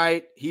hot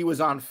night. He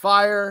was on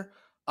fire.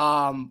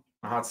 A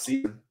hot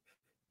season.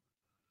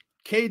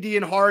 KD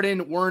and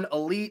Harden weren't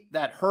elite.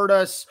 That hurt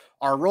us.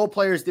 Our role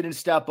players didn't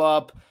step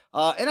up.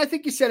 And I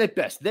think you said it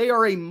best. They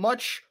are a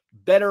much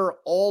better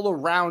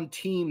all-around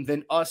team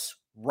than us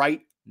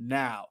right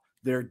now.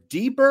 They're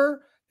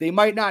deeper. They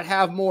might not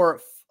have more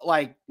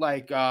like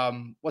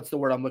what's the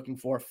word I'm looking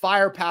for?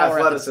 Firepower.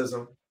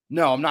 Athleticism.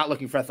 No, I'm not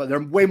looking for athletic.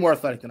 They're way more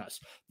athletic than us.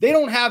 They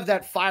don't have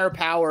that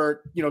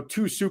firepower,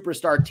 two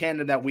superstar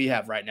tandem that we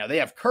have right now. They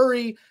have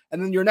Curry,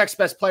 and then your next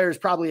best player is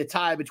probably a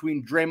tie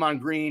between Draymond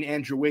Green,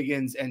 Andrew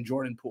Wiggins, and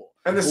Jordan Poole.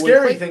 And the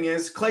scary thing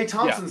is Klay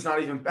Thompson's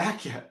not even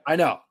back yet. I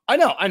know.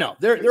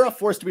 They're a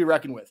force to be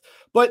reckoned with.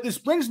 But this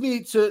brings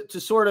me to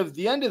sort of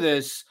the end of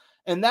this,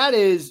 and that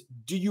is,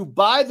 do you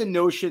buy the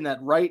notion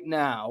that right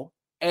now,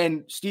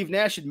 and Steve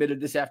Nash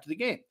admitted this after the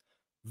game,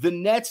 the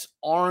Nets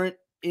aren't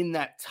in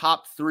that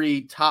top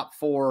 3, top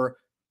 4,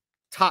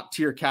 top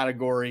tier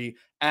category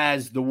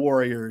as the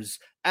Warriors,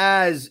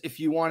 as if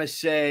you want to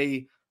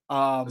say,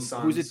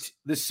 who's it?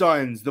 The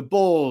Suns, the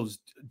Bulls.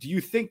 Do you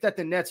think that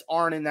the Nets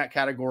aren't in that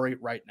category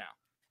right now?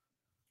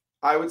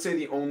 I would say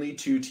the only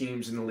 2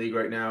 teams in the league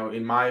right now,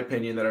 in my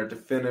opinion, that are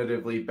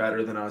definitively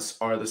better than us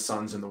are the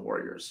Suns and the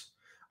Warriors.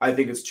 I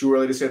think it's too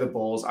early to say the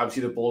Bulls.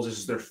 Obviously, the Bulls, this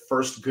is their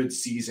first good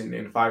season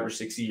in 5 or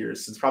 6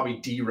 years since probably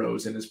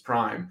D-Rose in his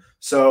prime.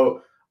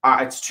 So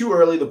it's too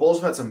early. The Bulls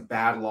have had some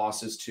bad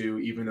losses too,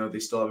 even though they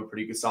still have a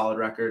pretty good solid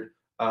record.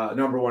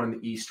 Number 1 in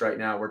the East right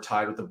now. We're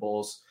tied with the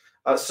Bulls.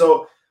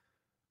 So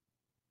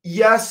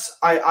yes,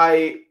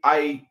 I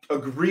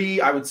agree.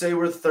 I would say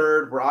we're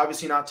third. We're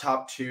obviously not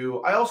top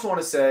 2. I also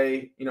want to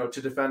say,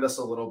 to defend us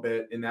a little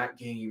bit in that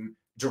game,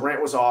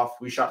 Durant was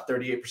off. We shot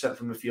 38%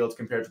 from the field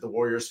compared to the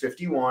Warriors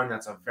 51.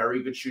 That's a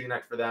very good shooting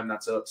night for them.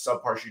 That's a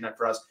subpar shooting night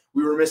for us.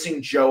 We were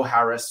missing Joe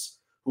Harris,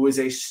 who is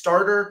a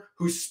starter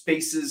who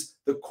spaces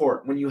the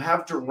court. When you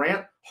have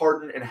Durant,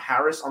 Harden, and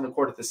Harris on the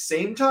court at the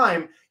same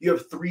time, you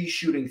have 3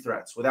 shooting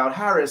threats. Without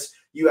Harris,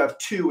 you have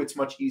 2. It's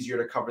much easier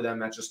to cover them.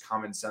 That's just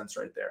common sense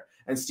right there.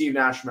 And Steve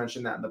Nash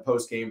mentioned that in the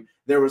postgame.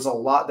 There was a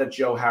lot that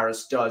Joe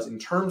Harris does in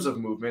terms of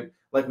movement.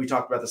 Like we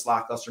talked about this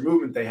lackluster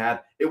movement they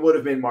had, it would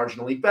have been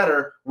marginally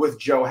better with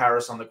Joe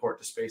Harris on the court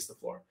to space the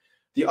floor.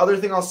 The other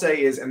thing I'll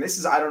say is, and this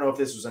is, I don't know if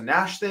this was a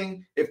Nash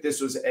thing, if this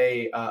was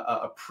a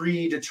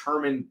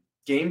predetermined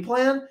game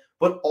plan,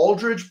 but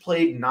Aldridge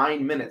played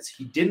 9 minutes.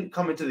 He didn't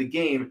come into the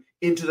game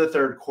into the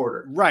third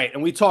quarter. Right.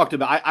 And we talked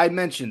about, I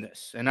mentioned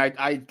this, and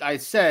I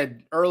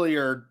said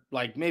earlier,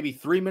 like maybe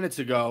 3 minutes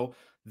ago,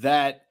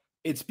 that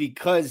it's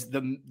because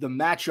the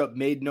matchup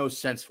made no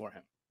sense for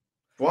him.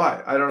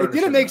 Why? I don't. It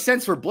didn't make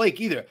sense for Blake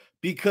either,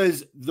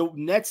 because the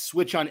Nets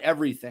switch on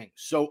everything.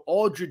 So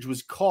Aldridge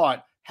was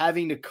caught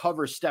having to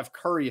cover Steph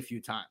Curry a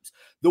few times.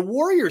 The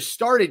Warriors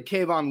started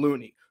Kayvon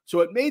Looney, so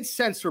it made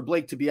sense for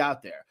Blake to be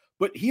out there.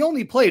 But he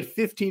only played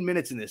 15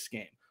 minutes in this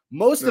game.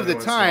 Most of the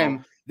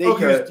time, they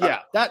used,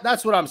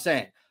 that's what I'm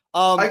saying.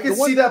 I can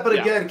see that, but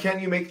again, can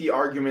you make the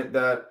argument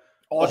that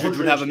Aldridge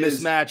would have a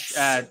mismatch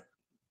at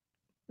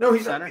No,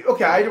 he's center?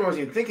 Okay, I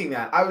wasn't even thinking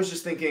that. I was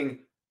just thinking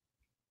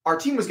our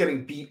team was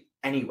getting beat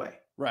anyway.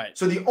 Right.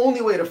 So the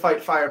only way to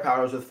fight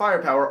firepower is with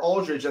firepower.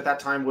 Aldridge at that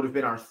time would have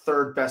been our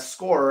third best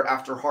scorer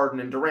after Harden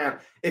and Durant.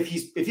 If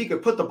he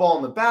could put the ball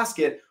in the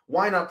basket,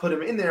 why not put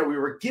him in there? We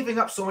were giving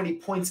up so many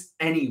points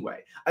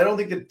anyway. I don't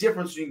think the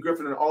difference between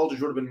Griffin and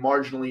Aldridge would have been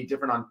marginally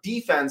different on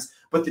defense,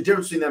 but the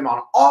difference between them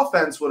on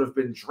offense would have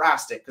been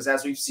drastic, because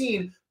as we've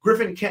seen,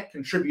 Griffin can't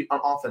contribute on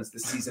offense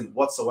this season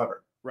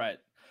whatsoever. Right.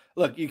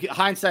 Look,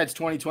 hindsight's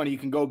 2020. You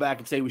can go back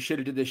and say we should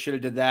have did this, should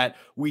have did that.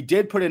 We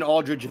did put in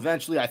Aldridge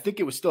eventually. I think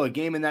it was still a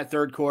game in that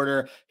third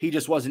quarter. He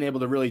just wasn't able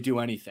to really do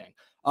anything.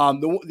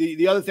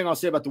 The other thing I'll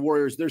say about the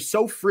Warriors, they're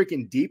so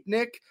freaking deep,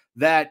 Nick,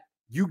 that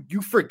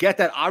you forget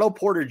that Otto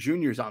Porter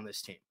Jr. is on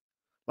this team.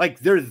 Like,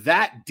 they're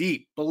that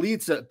deep.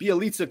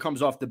 Bielitsa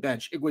comes off the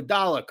bench.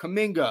 Iguodala,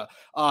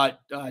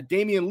 Kuminga,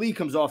 Damian Lee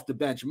comes off the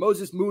bench.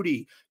 Moses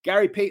Moody,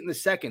 Gary Payton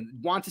II,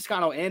 Juan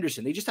Toscano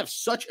Anderson. They just have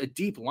such a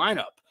deep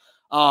lineup.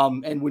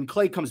 And when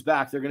Clay comes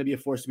back, they're going to be a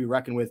force to be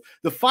reckoned with.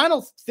 The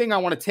final thing I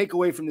want to take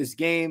away from this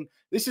game,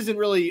 this isn't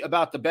really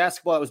about the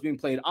basketball that was being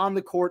played on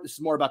the court. This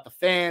is more about the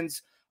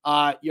fans.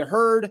 You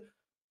heard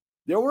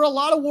there were a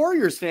lot of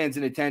Warriors fans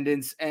in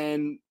attendance,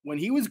 and when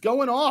he was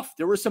going off,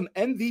 there were some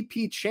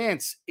MVP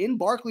chants in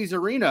Barclays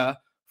Arena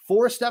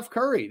for Steph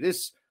Curry.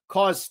 This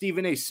caused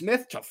Stephen A.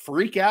 Smith to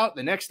freak out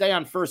the next day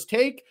on First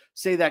Take,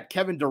 say that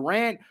Kevin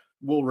Durant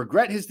will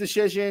regret his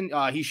decision.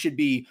 He should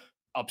be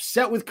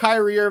upset with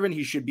Kyrie Irving.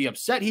 He should be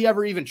upset he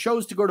ever even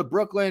chose to go to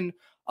Brooklyn.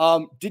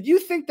 Did you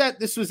think that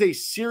this was a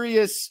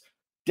serious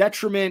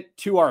detriment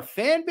to our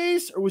fan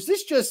base, or was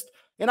this just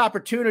an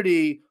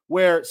opportunity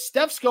where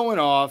Steph's going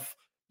off?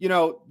 You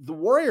know, the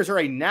Warriors are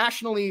a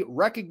nationally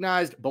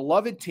recognized,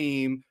 beloved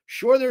team.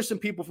 Sure, there's some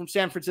people from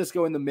San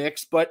Francisco in the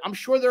mix, but I'm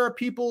sure there are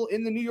people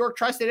in the New York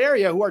tri-state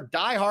area who are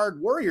diehard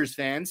Warriors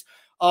fans.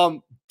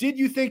 Did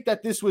you think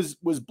that this was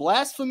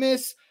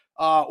blasphemous?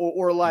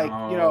 Or like,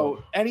 No. you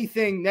know,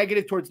 anything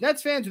negative towards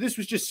Nets fans, or this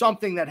was just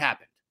something that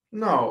happened?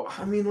 No,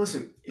 I mean,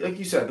 listen, like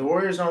you said, the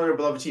Warriors are their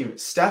beloved team.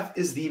 Steph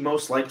is the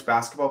most liked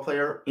basketball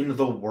player in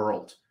the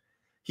world.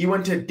 He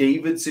went to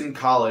Davidson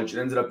College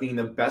and ended up being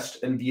the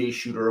best NBA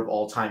shooter of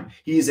all time.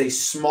 He is a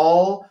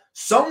small,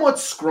 somewhat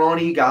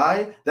scrawny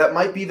guy that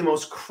might be the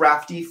most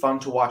crafty, fun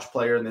to watch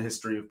player in the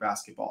history of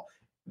basketball.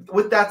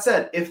 With that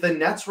said, if the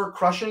Nets were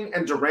crushing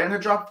and Durant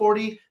had dropped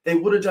 40, they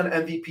would have done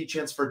MVP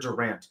chants for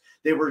Durant.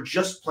 They were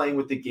just playing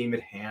with the game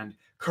at hand.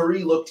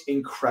 Curry looked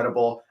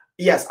incredible.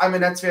 Yes, I'm a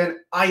Nets fan.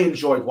 I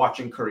enjoyed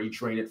watching Curry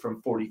drain it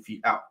from 40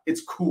 feet out.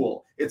 It's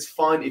cool. It's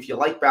fun. If you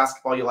like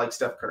basketball, you like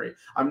Steph Curry.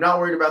 I'm not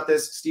worried about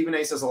this. Stephen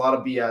A. says a lot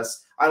of BS.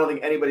 I don't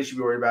think anybody should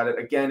be worried about it.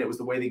 Again, it was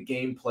the way the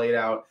game played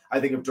out. I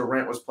think if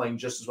Durant was playing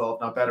just as well,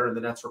 if not better, and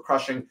the Nets were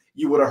crushing,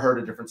 you would have heard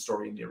a different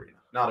story in the arena.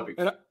 Not a big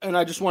deal. And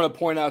I just want to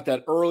point out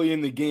that early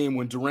in the game,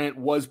 when Durant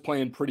was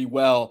playing pretty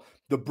well,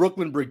 the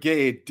Brooklyn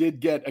Brigade did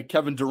get a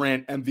Kevin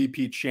Durant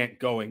MVP chant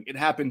going. It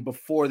happened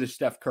before the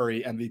Steph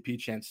Curry MVP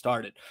chant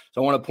started.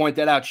 So I want to point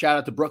that out. Shout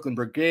out to Brooklyn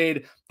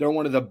Brigade. They're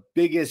one of the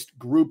biggest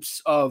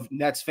groups of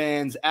Nets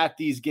fans at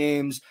these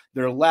games.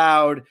 They're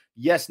loud.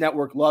 Yes,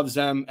 Network loves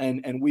them,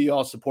 and we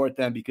all support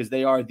them because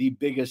they are the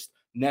biggest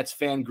Nets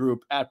fan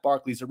group at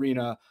Barclays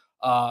Arena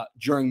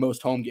during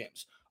most home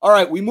games. All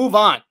right, we move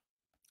on.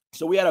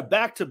 So we had a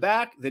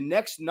back-to-back. The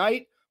next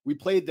night, we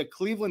played the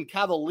Cleveland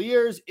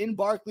Cavaliers in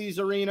Barclays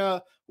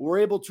Arena. We were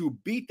able to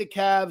beat the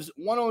Cavs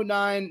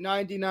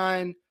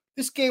 109-99.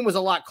 This game was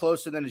a lot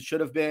closer than it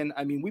should have been.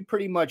 I mean, we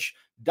pretty much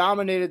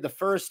dominated the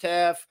first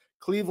half.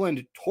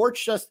 Cleveland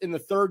torched us in the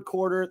third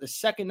quarter. The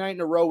second night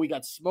in a row, we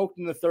got smoked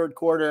in the third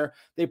quarter.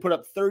 They put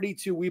up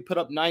 32. We put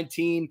up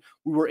 19.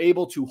 We were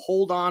able to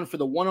hold on for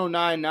the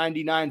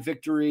 109-99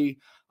 victory.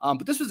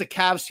 But this was a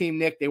Cavs team,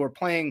 Nick. They were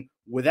playing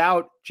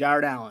without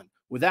Jared Allen,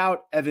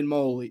 without Evan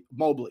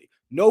Mobley.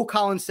 No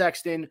Colin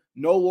Sexton,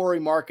 no Lauri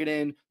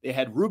Markkanen. They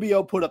had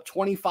Rubio put up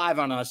 25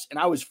 on us, and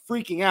I was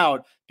freaking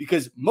out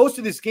because most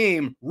of this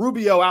game,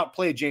 Rubio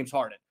outplayed James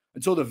Harden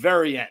until the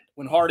very end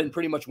when Harden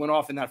pretty much went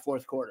off in that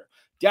fourth quarter.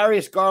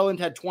 Darius Garland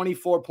had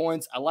 24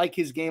 points. I like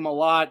his game a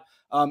lot.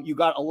 You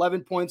got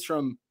 11 points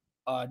from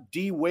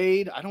Dean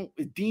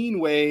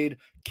Wade,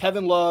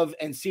 Kevin Love,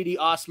 and C.D.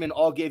 Osman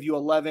all gave you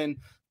 11.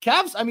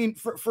 Cavs, I mean,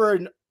 for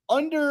an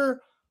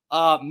under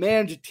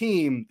manned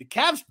team, the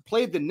Cavs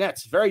played the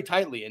Nets very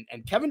tightly,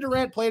 and Kevin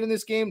Durant played in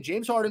this game.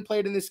 James Harden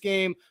played in this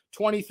game.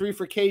 23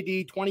 for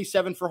KD,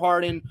 27 for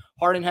Harden.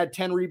 Harden had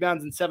 10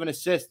 rebounds and 7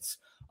 assists.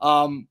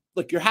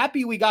 Look, you're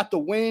happy we got the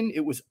win.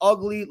 It was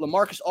ugly.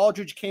 LaMarcus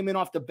Aldridge came in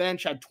off the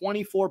bench, had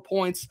 24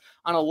 points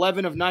on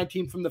 11 of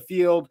 19 from the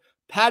field.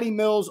 Patty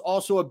Mills,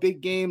 also a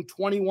big game,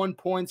 21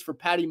 points for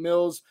Patty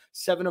Mills,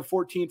 7 of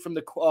 14 from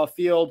the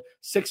field,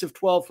 6 of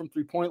 12 from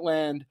three-point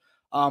land.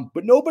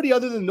 But nobody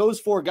other than those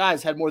 4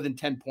 guys had more than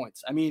 10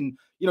 points. I mean,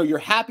 you're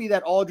happy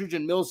that Aldridge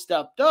and Mills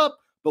stepped up,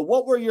 but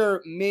what were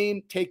your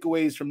main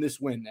takeaways from this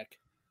win, Nick?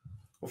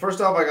 Well,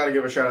 first off, I got to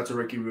give a shout out to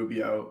Ricky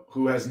Rubio,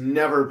 who has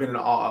never been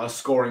a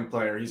scoring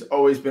player. He's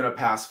always been a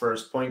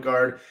pass-first point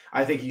guard.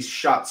 I think he's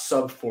shot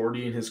sub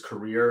 40 in his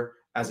career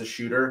as a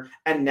shooter,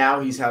 and now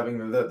he's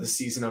having the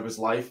season of his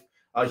life.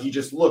 He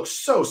just looks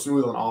so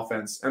smooth on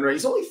offense, and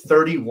he's only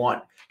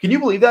 31. Can you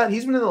believe that?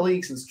 He's been in the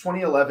league since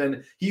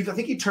 2011. I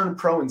think he turned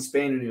pro in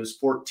Spain when he was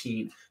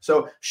 14.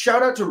 So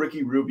shout out to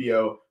Ricky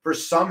Rubio for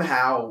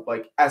somehow,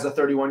 as a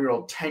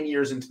 31-year-old, 10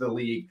 years into the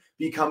league,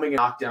 becoming a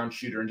knockdown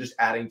shooter and just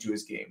adding to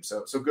his game.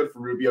 So good for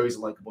Rubio. He's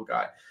a likable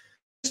guy.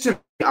 Just to me,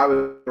 I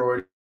was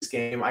enjoying this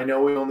game. I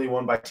know we only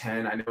won by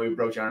 10. I know we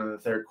broke down in the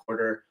third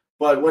quarter.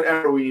 But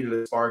whenever we needed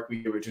a spark,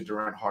 we gave it to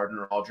Durant, Harden,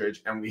 or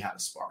Aldridge, and we had a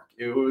spark.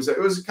 It was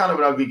kind of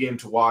an ugly game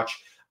to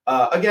watch.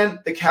 Again,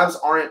 the Cavs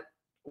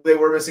they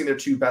were missing their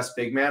 2 best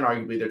big men,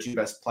 arguably their 2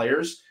 best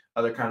players.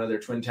 They're kind of their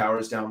twin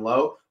towers down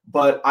low.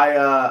 But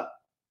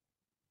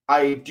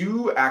I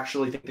do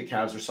actually think the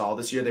Cavs are solid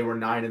this year. They were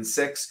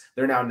 9-6.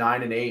 They're now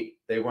 9-8.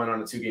 They went on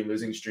a 2-game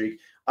losing streak.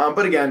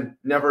 But again,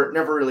 never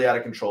really out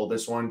of control.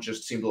 This one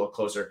just seemed a little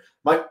closer.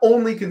 My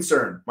only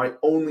concern, my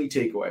only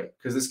takeaway,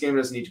 because this game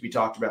doesn't need to be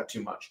talked about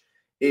too much,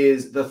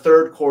 is the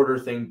third quarter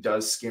thing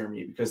does scare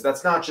me, because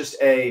that's not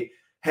just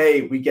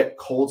hey, we get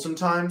cold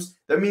sometimes.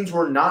 That means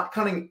we're not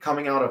coming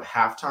out of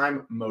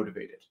halftime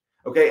motivated.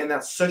 Okay. And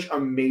that's such a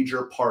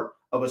major part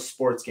of a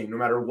sports game, no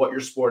matter what your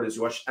sport is.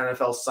 You watched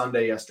NFL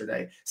Sunday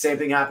yesterday. Same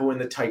thing happened with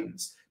the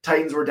Titans.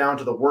 Titans were down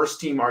to the worst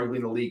team, arguably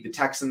in the league, the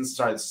Texans.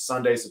 Sorry, this is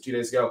Sunday, so 2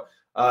 days ago.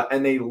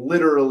 And they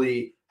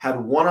literally had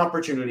one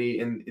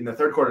opportunity in the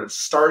third quarter to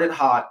start it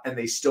hot, and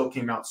they still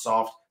came out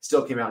soft,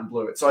 still came out and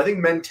blew it. So I think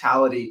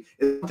mentality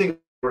is something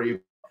for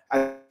you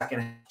as a second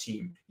half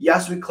team.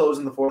 Yes, we close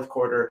in the fourth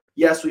quarter.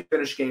 Yes, we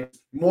finish games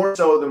more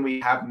so than we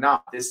have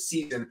not this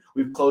season.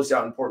 We've closed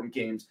out important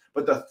games.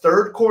 But the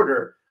third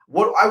quarter,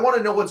 what I want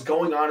to know what's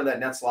going on in that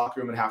Nets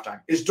locker room at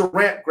halftime. Is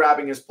Durant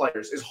grabbing his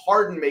players? Is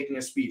Harden making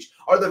a speech?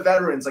 Are the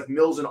veterans like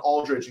Mills and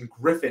Aldridge and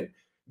Griffin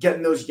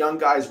getting those young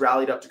guys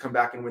rallied up to come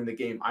back and win the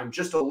game? I'm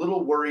just a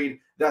little worried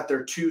that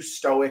they're too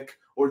stoic,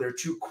 or they're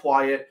too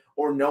quiet,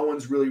 or no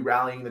one's really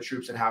rallying the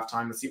troops at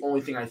halftime. That's the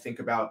only thing I think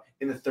about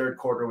in the third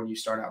quarter when you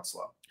start out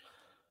slow.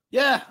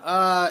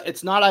 Yeah,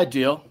 it's not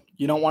ideal.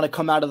 You don't want to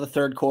come out of the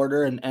third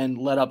quarter and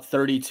let up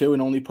 32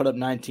 and only put up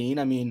 19.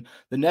 I mean,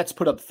 the Nets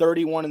put up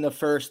 31 in the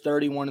first,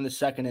 31 in the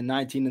second, and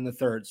 19 in the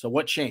third. So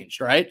what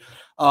changed, right?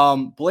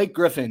 Blake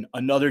Griffin,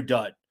 another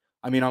dud.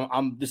 I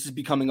mean, this is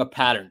becoming a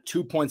pattern.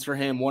 2 points for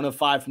him, 1 of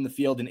 5 from the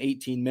field in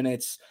 18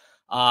 minutes.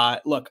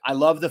 Look, I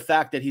love the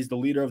fact that he's the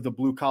leader of the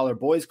Blue Collar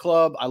Boys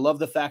Club. I love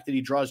the fact that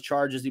he draws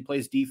charges. He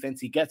plays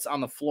defense. He gets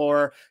on the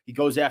floor. He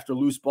goes after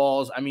loose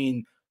balls. I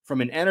mean, from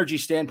an energy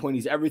standpoint,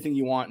 he's everything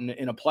you want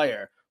in a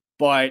player.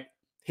 But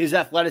his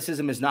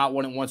athleticism is not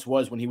what it once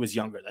was when he was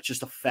younger. That's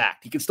just a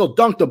fact. He can still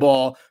dunk the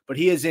ball, but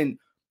he isn't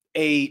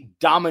a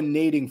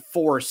dominating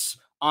force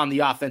on the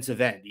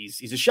offensive end.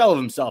 He's a shell of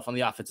himself on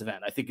the offensive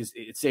end. I think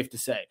it's safe to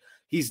say.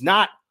 He's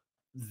not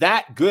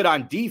that good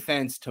on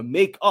defense to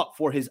make up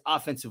for his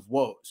offensive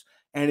woes.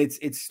 And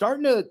it's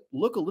starting to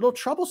look a little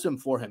troublesome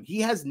for him.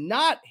 He has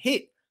not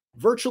hit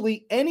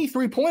virtually any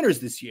three-pointers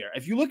this year.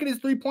 If you look at his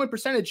three-point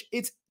percentage,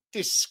 it's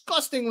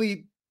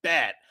disgustingly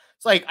bad.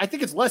 It's like, I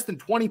think it's less than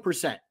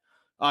 20%.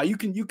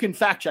 You can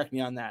fact check me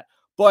on that.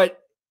 But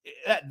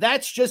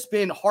that's just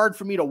been hard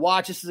for me to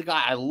watch. This is a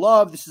guy I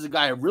love. This is a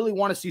guy I really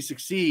want to see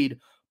succeed.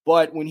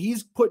 But when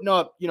he's putting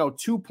up,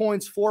 2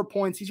 points, 4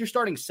 points, he's your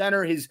starting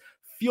center. His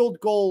field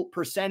goal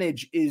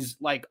percentage is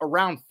like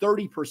around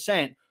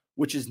 30%,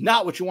 which is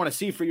not what you want to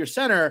see for your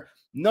center.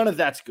 None of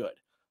that's good.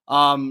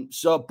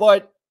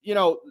 But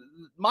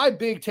my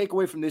big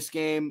takeaway from this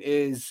game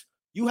is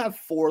you have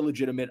 4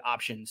 legitimate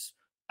options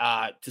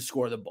to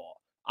score the ball.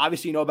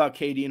 Obviously, you know about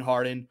KD and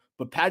Harden,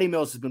 but Patty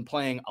Mills has been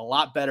playing a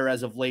lot better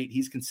as of late.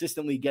 He's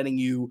consistently getting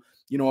you,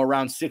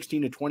 around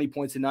 16 to 20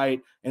 points a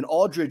night. And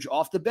Aldridge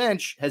off the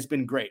bench has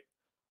been great.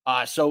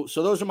 So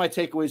those are my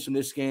takeaways from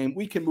this game.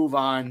 We can move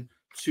on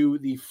to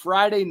the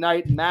Friday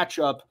night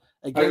matchup.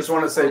 I just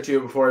want to say to you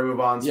before we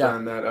move on,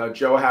 Sven, that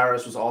Joe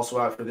Harris was also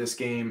out for this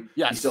game.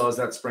 Yes. He still has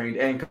that sprained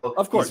ankle.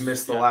 Of course. He's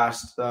missed the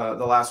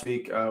last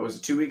week. Was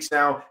it 2 weeks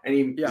now? And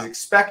he is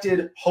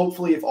expected,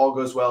 hopefully, if all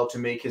goes well, to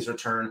make his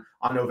return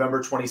on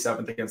November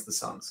 27th against the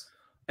Suns.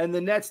 And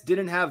the Nets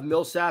didn't have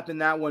Millsap in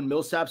that one.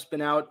 Millsap's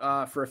been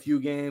out for a few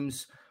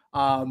games.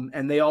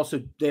 And they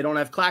don't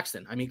have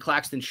Claxton. I mean,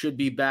 Claxton should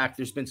be back.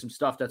 There's been some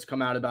stuff that's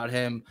come out about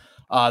him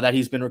that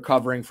he's been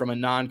recovering from a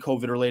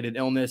non-COVID related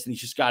illness, and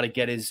he's just got to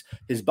get his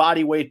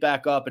body weight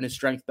back up and his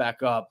strength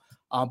back up.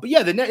 But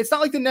yeah, it's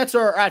not like the Nets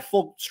are at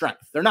full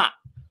strength. They're not,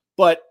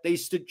 but they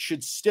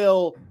should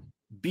still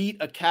beat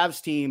a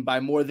Cavs team by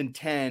more than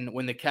 10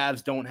 when the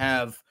Cavs don't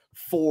have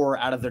 4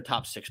 out of their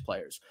top 6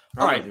 players.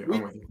 All right.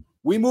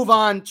 We move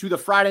on to the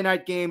Friday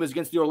night game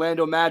against the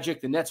Orlando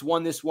Magic. The Nets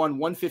won this one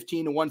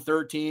 115 to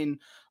 113.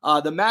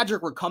 The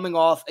Magic were coming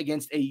off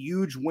against a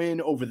huge win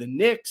over the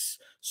Knicks,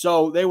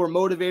 so they were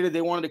motivated.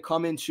 They wanted to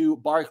come into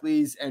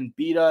Barclays and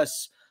beat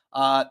us.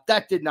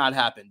 That did not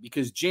happen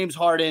because James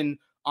Harden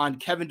on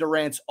Kevin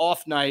Durant's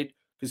off night,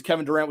 because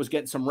Kevin Durant was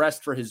getting some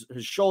rest for his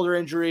shoulder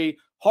injury,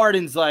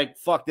 Harden's like,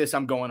 fuck this,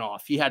 I'm going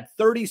off. He had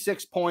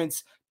 36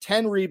 points,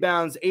 10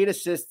 rebounds, 8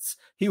 assists.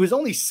 He was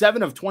only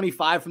 7 of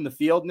 25 from the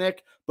field,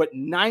 Nick, but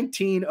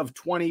 19 of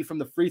 20 from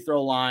the free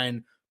throw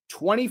line.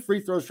 20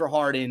 free throws for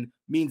Harden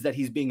means that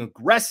he's being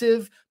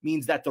aggressive,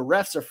 means that the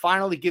refs are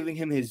finally giving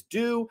him his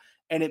due,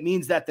 and it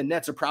means that the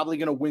Nets are probably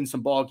going to win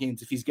some ball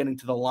games if he's getting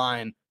to the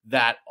line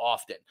that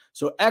often.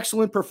 So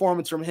excellent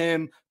performance from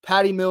him.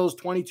 Patty Mills,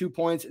 22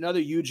 points, another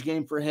huge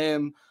game for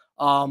him.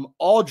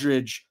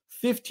 Aldridge,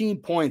 15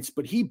 points,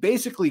 but he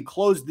basically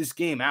closed this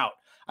game out.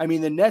 I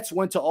mean, the Nets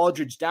went to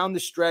Aldridge down the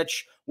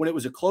stretch when it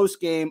was a close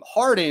game.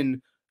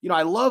 Harden,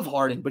 I love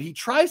Harden, but he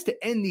tries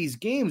to end these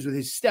games with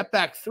his step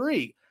back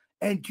 3.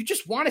 And you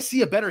just want to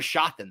see a better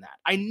shot than that.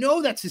 I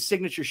know that's his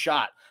signature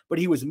shot, but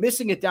he was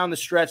missing it down the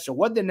stretch. So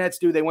what the Nets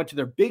do, they went to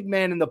their big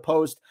man in the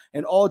post,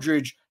 and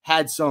Aldridge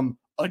had some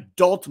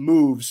adult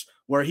moves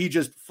where he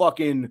just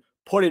fucking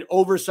put it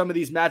over some of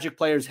these Magic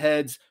players'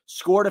 heads,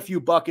 scored a few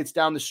buckets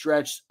down the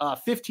stretch.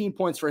 15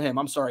 points for him.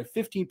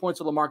 15 points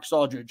for LaMarcus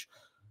Aldridge.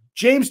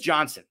 James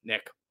Johnson,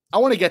 Nick. I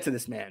want to get to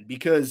this man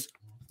because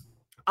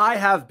I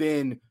have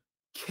been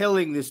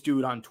killing this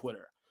dude on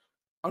Twitter.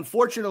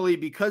 Unfortunately,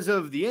 because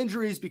of the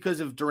injuries,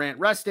 because of Durant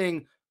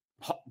resting,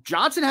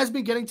 Johnson has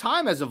been getting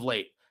time as of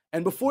late.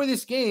 And before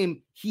this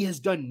game, he has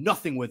done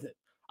nothing with it.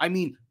 I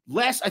mean,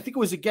 I think it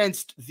was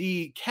against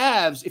the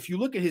Cavs. If you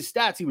look at his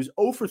stats, he was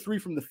 0 for 3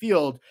 from the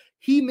field.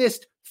 He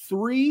missed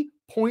 3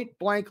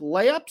 point-blank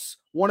layups,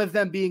 one of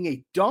them being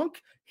a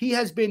dunk. He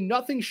has been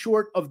nothing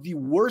short of the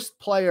worst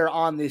player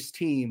on this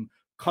team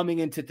coming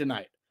into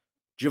tonight.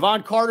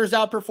 Javon Carter's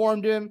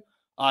outperformed him.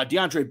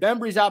 DeAndre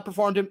Bembry's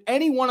outperformed him.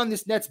 Anyone on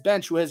this Nets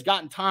bench who has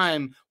gotten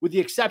time, with the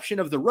exception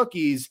of the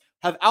rookies,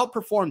 have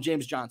outperformed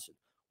James Johnson.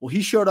 Well,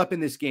 he showed up in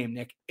this game,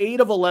 Nick. 8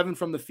 of 11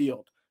 from the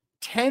field.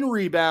 10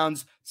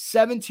 rebounds,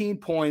 17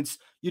 points.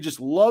 You just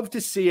love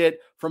to see it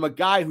from a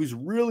guy who's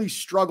really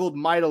struggled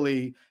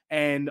mightily.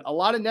 And a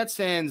lot of Nets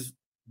fans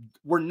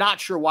were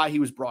not sure why he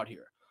was brought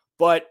here.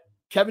 But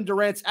Kevin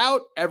Durant's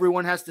out.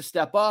 Everyone has to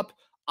step up.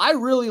 I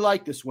really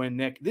like this win,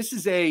 Nick. This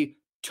is a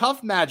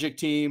tough Magic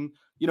team.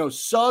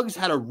 Suggs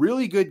had a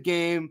really good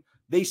game.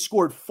 They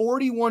scored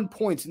 41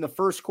 points in the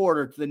first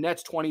quarter to the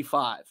Nets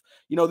 25.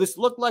 This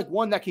looked like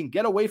one that can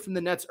get away from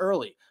the Nets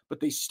early, but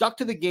they stuck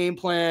to the game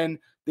plan.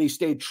 They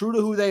stayed true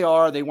to who they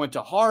are. They went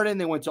to Harden.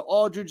 They went to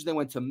Aldridge. They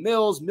went to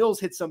Mills. Mills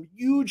hit some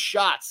huge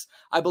shots.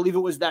 I believe it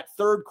was that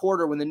third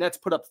quarter when the Nets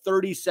put up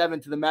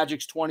 37 to the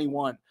Magic's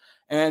 21.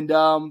 And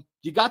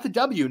you got the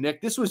W,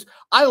 Nick.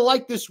 I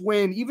like this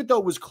win, even though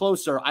it was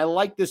closer. I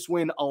like this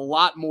win a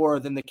lot more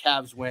than the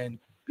Cavs win,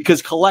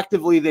 because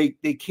collectively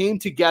they came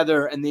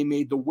together and they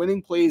made the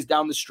winning plays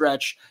down the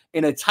stretch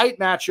in a tight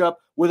matchup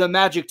with a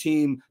Magic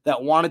team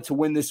that wanted to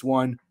win this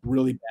one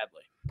really badly.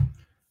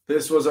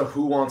 This was a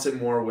who wants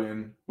it more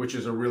win, which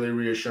is a really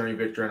reassuring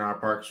victory in our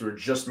part, because we were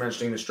just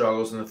mentioning the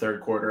struggles in the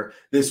third quarter.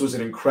 This was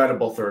an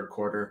incredible third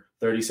quarter,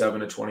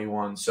 37 to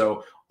 21.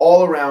 So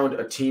all around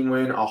a team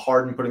win, a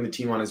Harden putting the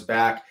team on his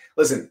back.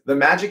 Listen, the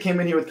Magic came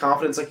in here with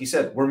confidence. Like you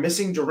said, we're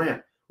missing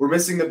Durant. We're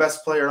missing the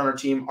best player on our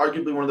team,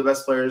 arguably one of the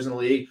best players in the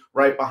league,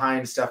 right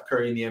behind Steph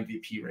Curry in the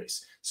MVP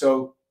race.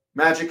 So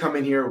Magic come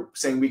in here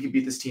saying we could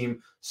beat this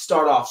team,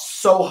 start off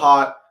so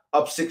hot,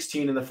 up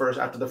 16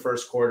 after the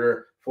first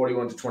quarter,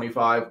 41 to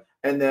 25.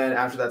 And then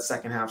after that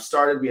second half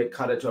started, we had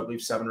cut it to, I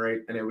believe, 7 or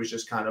 8. And it was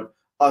just kind of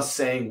us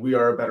saying we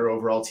are a better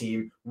overall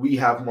team. We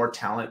have more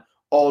talent.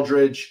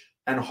 Aldridge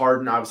and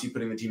Harden obviously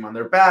putting the team on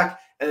their back.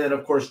 And then,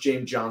 of course,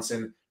 James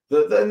Johnson.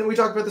 And then we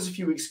talked about this a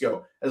few weeks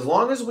ago. As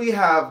long as we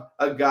have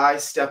a guy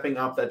stepping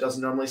up that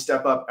doesn't normally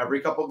step up every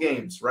couple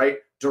games, right?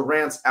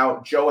 Durant's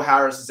out. Joe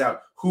Harris is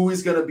out. Who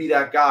is going to be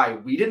that guy?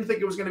 We didn't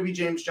think it was going to be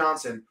James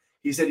Johnson.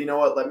 He said, you know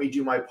what? Let me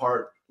do my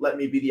part. Let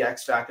me be the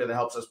X factor that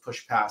helps us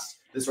push past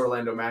this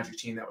Orlando Magic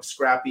team that was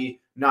scrappy,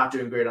 not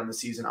doing great on the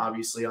season,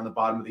 obviously, on the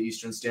bottom of the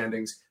Eastern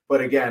standings.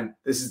 But again,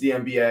 this is the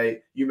NBA.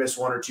 You miss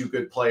 1 or 2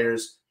 good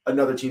players,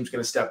 another team's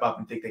going to step up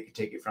and think they can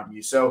take it from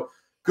you. So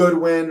good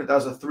win. That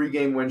was a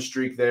 3-game win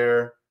streak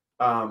there.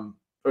 Or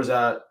was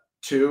that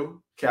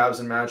 2? Cavs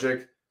and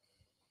Magic.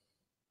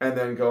 And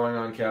then going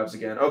on Cavs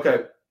again.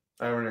 Okay.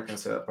 We're not going to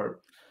say that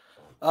part.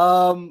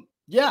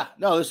 Yeah.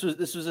 No,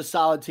 this was a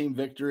solid team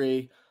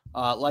victory.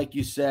 Like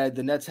you said,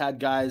 the Nets had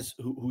guys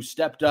who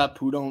stepped up,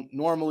 who don't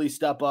normally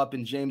step up,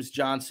 and James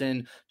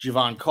Johnson,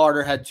 Javon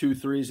Carter had 2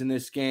 threes in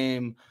this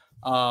game.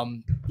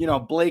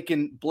 Blake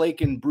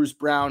and Bruce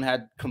Brown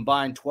had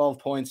combined 12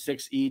 points,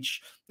 6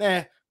 each.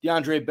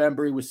 DeAndre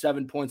Bembry was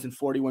 7 points in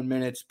 41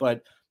 minutes,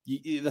 but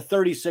the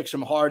 36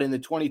 from Harden, the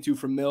 22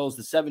 from Mills,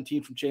 the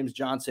 17 from James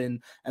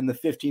Johnson, and the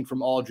 15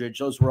 from Aldridge,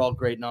 those were all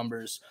great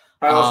numbers.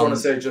 I also want to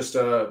say, just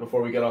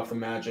before we get off the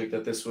Magic,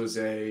 that this was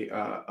an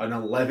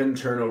 11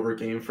 turnover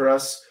game for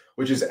us,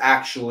 which is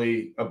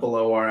actually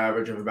below our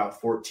average of about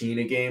 14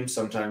 a game,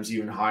 sometimes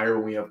even higher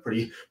when we have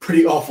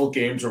pretty awful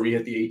games where we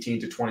hit the 18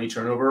 to 20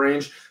 turnover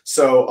range.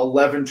 So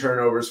 11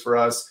 turnovers for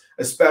us,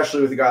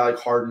 especially with a guy like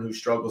Harden who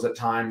struggles at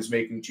times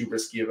making too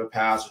risky of a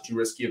pass or too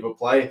risky of a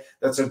play.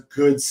 That's a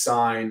good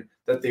sign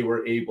that they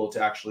were able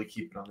to actually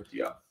keep it on the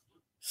DL.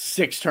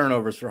 6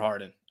 turnovers for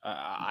Harden.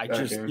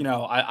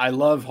 I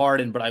love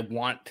Harden, but I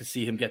want to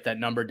see him get that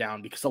number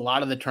down because a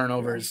lot of the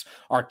turnovers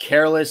are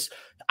careless.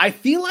 I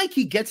feel like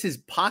he gets his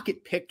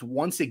pocket picked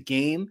once a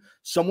game.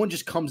 Someone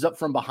just comes up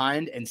from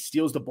behind and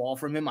steals the ball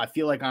from him. I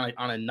feel like on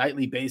a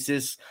nightly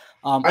basis.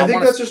 I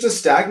think that's just a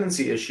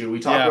stagnancy issue. We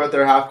talk about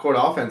their half-court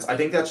offense. I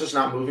think that's just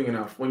not moving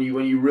enough. When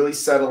you really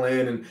settle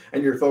in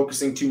and you're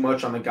focusing too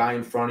much on the guy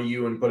in front of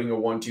you and putting a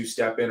 1-2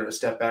 step in or a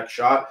step back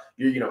shot,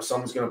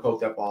 someone's going to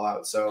poke that ball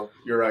out. So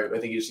you're right. I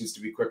think he just needs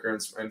to be quicker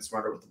and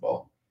smarter with the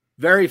ball.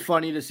 Very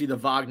funny to see the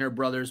Wagner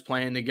brothers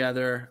playing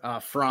together.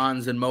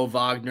 Franz and Mo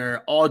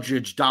Wagner.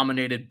 Aldridge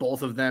dominated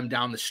both of them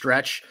down the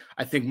stretch.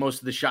 I think most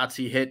of the shots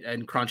he hit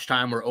in crunch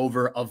time were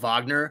over a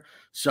Wagner.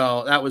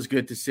 So that was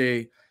good to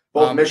see.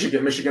 Both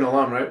Michigan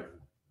alum, right?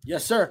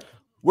 Yes, sir.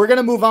 We're going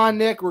to move on,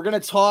 Nick. We're going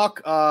to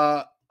talk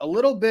a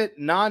little bit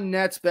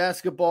non-Nets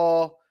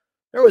basketball.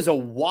 There was a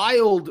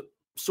wild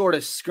sort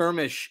of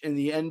skirmish in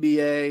the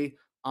NBA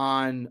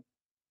on,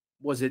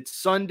 was it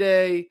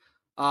Sunday?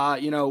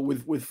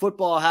 With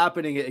football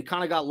happening, it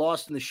kind of got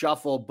lost in the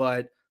shuffle,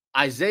 but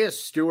Isaiah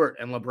Stewart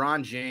and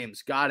LeBron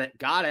James got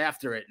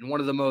after it in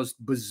one of the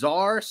most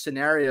bizarre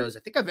scenarios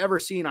I think I've ever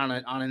seen on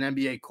an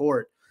NBA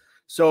court.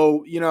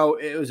 So,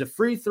 it was a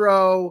free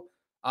throw.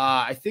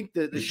 I think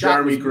the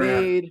shot was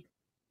made.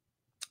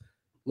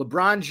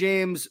 LeBron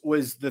James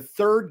was the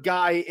third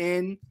guy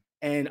in,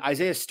 and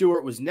Isaiah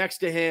Stewart was next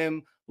to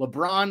him.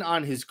 LeBron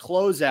on his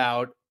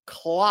closeout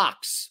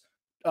clocks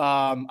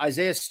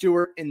Isaiah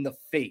Stewart in the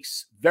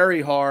face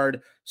very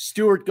hard.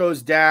 Stewart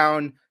goes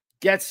down,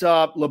 gets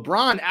up.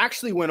 LeBron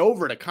actually went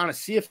over to kind of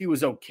see if he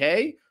was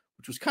okay,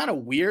 which was kind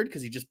of weird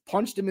because he just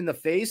punched him in the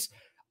face.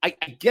 I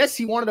guess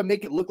he wanted to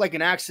make it look like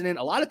an accident.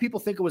 A lot of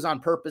people think it was on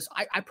purpose.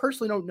 I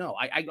personally don't know.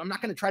 I'm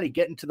not going to try to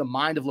get into the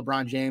mind of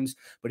LeBron James,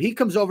 but he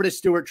comes over to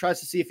Stewart,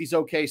 tries to see if he's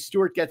okay.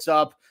 Stewart gets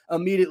up,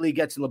 immediately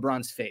gets in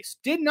LeBron's face.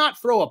 Did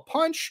not throw a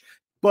punch,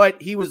 but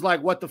he was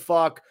like, what the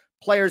fuck?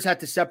 Players had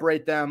to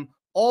separate them.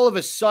 All of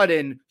a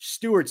sudden,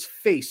 Stewart's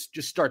face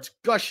just starts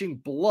gushing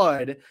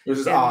blood. It was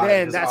his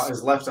eye.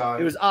 His left eye.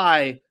 It was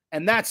eye.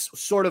 And that's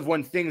sort of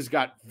when things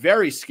got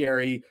very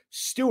scary.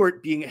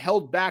 Stewart being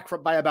held back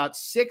by about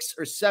 6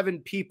 or 7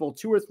 people,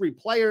 2 or 3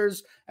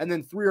 players, and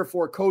then 3 or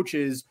 4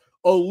 coaches,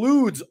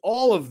 eludes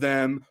all of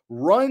them,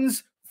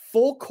 runs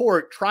full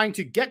court trying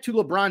to get to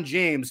LeBron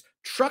James,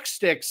 truck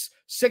sticks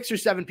 6 or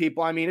 7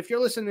 people. I mean, if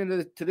you're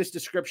listening to this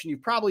description,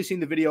 you've probably seen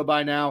the video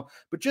by now,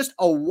 but just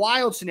a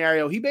wild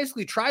scenario. He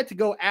basically tried to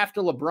go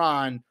after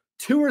LeBron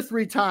 2 or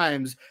 3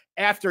 times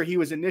after he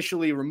was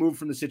initially removed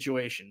from the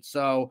situation.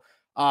 So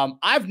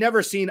I've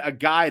never seen a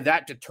guy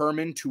that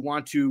determined to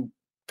want to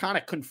kind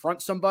of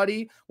confront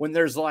somebody when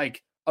there's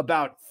like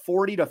about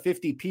 40 to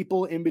 50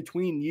 people in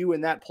between you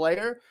and that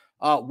player.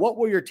 What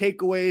were your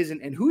takeaways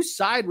and whose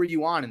side were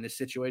you on in this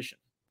situation?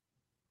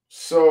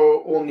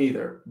 So, well,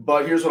 neither.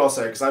 But here's what I'll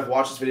say, because I've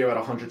watched this video about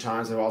 100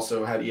 times. I've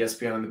also had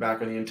ESPN in the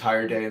background the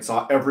entire day and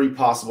saw every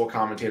possible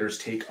commentator's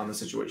take on the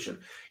situation.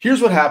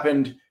 Here's what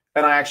happened,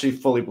 and I actually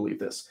fully believe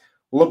this.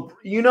 When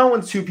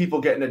 2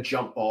 people get in a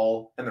jump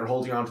ball and they're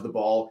holding on to the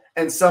ball,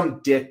 and some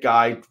dick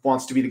guy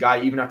wants to be the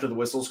guy, even after the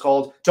whistle's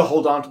called, to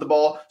hold on to the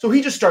ball. So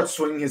he just starts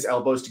swinging his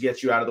elbows to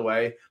get you out of the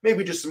way.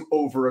 Maybe just some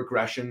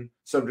over-aggression,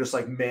 some just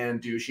like man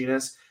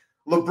douchiness.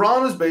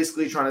 LeBron was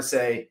basically trying to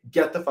say,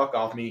 get the fuck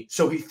off me.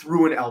 So he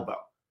threw an elbow.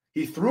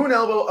 He threw an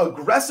elbow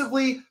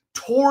aggressively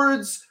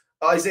towards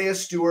Isaiah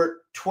Stewart,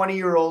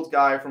 20-year-old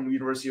guy from the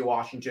University of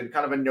Washington,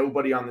 kind of a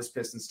nobody on this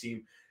Pistons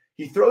team.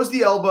 He throws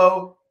the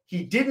elbow.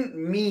 He didn't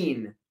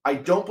mean, I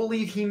don't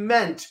believe he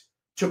meant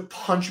to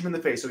punch him in the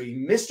face. So he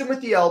missed him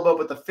with the elbow,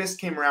 but the fist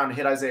came around and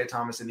hit Isaiah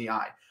Thomas in the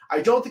eye. I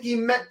don't think he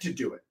meant to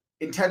do it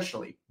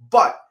intentionally,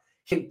 but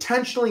he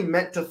intentionally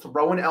meant to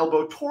throw an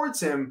elbow towards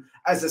him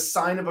as a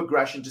sign of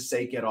aggression to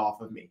say, get off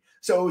of me.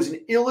 So it was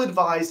an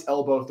ill-advised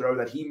elbow throw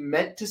that he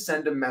meant to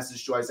send a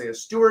message to Isaiah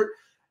Stewart.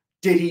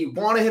 Did he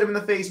want to hit him in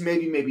the face?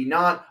 Maybe, maybe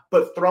not.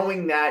 But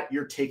throwing that,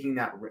 you're taking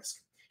that risk.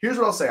 Here's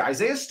what I'll say.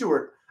 Isaiah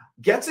Stewart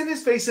gets in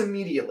his face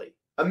immediately.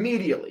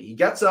 Immediately. He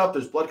gets up.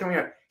 There's blood coming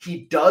out.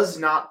 He does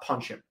not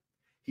punch him.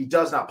 He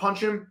does not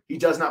punch him. He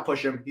does not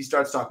push him. He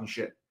starts talking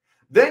shit.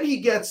 Then he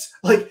gets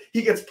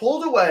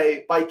pulled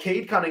away by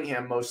Cade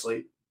Cunningham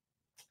mostly,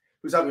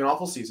 who's having an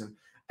awful season,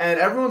 and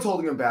everyone's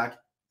holding him back.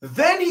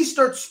 Then he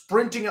starts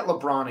sprinting at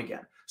LeBron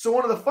again. So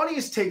one of the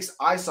funniest takes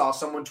I saw,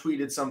 someone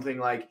tweeted something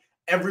like,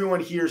 everyone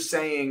here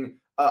saying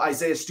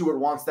Isaiah Stewart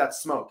wants that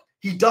smoke.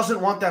 He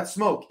doesn't want that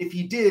smoke. If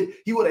he did,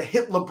 he would have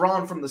hit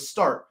LeBron from the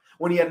start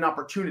when he had an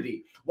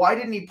opportunity. Why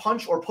didn't he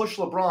punch or push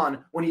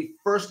LeBron when he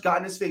first got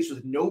in his face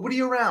with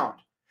nobody around?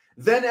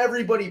 Then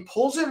everybody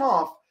pulls him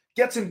off,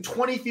 gets him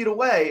 20 feet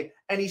away,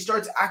 and he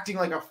starts acting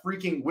like a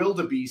freaking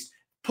wildebeest,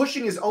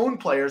 pushing his own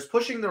players,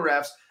 pushing the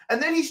refs,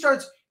 and then he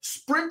starts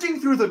sprinting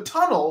through the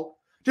tunnel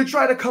to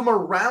try to come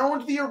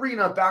around the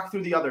arena back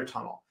through the other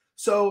tunnel.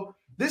 So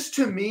this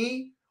to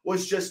me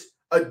was just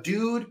a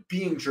dude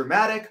being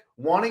dramatic,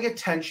 wanting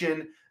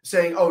attention,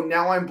 saying, oh,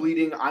 now I'm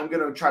bleeding. I'm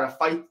going to try to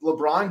fight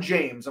LeBron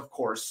James, of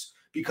course,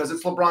 because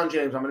it's LeBron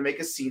James. I'm going to make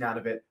a scene out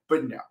of it.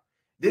 But no,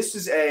 this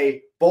is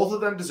both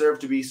of them deserve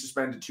to be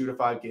suspended 2 to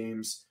 5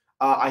 games.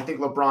 I think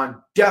LeBron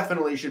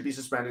definitely should be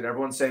suspended.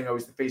 Everyone's saying, oh,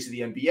 he's the face of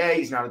the NBA.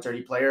 He's not a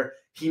dirty player.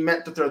 He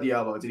meant to throw the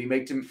elbow. Did he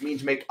mean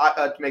to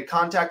make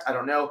contact? I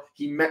don't know.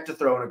 He meant to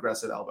throw an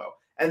aggressive elbow.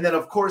 And then,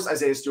 of course,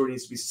 Isaiah Stewart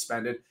needs to be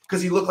suspended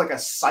because he looked like a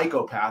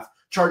psychopath,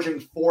 charging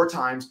 4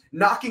 times,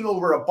 knocking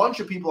over a bunch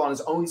of people on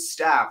his own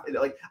staff.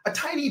 Like a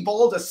tiny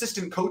bald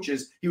assistant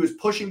coaches, he was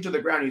pushing to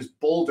the ground. He was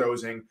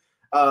bulldozing.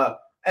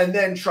 And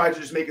then tried to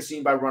just make a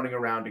scene by running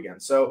around again.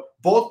 So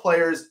both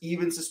players,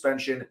 even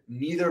suspension,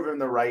 neither of them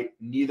the right,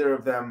 neither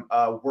of them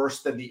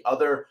worse than the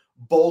other,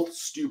 both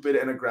stupid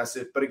and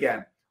aggressive. But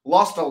again,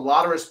 lost a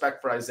lot of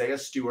respect for Isaiah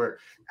Stewart,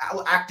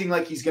 acting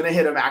like he's going to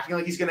hit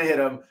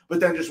him, but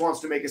then just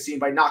wants to make a scene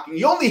by knocking.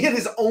 He only hit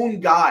his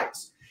own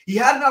guys. He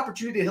had an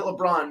opportunity to hit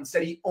LeBron.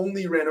 Instead, he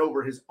only ran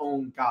over his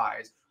own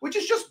guys, which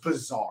is just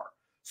bizarre.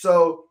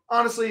 So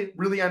honestly,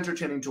 really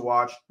entertaining to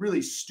watch,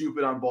 really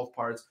stupid on both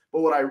parts.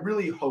 But what I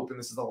really hope, and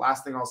this is the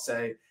last thing I'll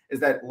say, is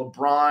that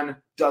LeBron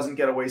doesn't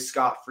get away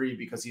scot-free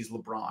because he's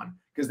LeBron,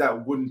 because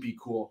that wouldn't be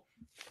cool.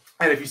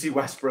 And if you see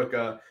Westbrook,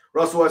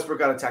 Russell Westbrook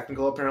got a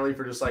technical apparently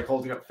for just like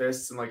holding up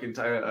fists and like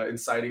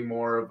inciting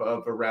more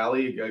of a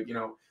rally,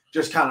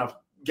 just kind of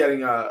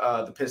getting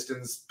the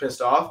Pistons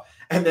pissed off.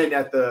 And then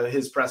at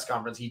his press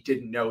conference, he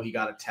didn't know he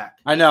got a tech.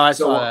 I know. I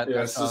saw that.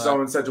 Yeah, so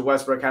someone said to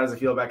Westbrook, how does it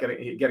feel about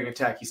getting a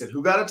tech? He said,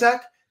 who got a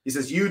tech? He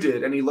says, you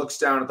did. And he looks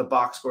down at the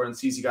box score and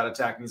sees he got a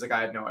tech. And he's like,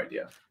 I had no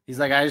idea. He's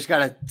like, I just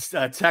got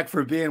a tech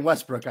for being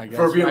Westbrook, I guess.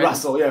 For being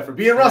Russell. Yeah, for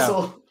being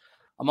Russell.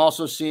 I'm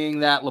also seeing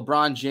that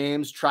LeBron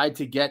James tried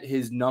to get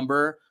his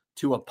number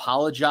to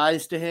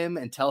apologize to him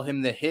and tell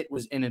him the hit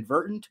was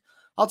inadvertent.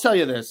 I'll tell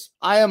you this.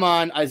 I am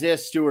on Isaiah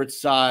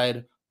Stewart's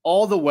side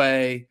all the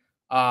way.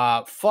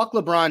 Fuck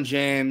LeBron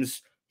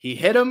James. He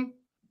hit him.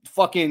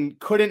 Fucking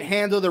couldn't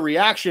handle the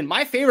reaction.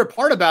 My favorite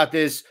part about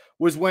this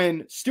was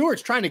when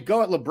Stewart's trying to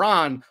go at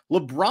LeBron.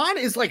 LeBron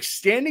is like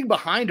standing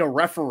behind a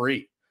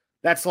referee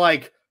that's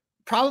like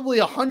probably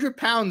 100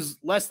 pounds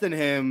less than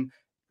him,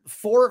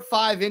 4 or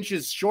 5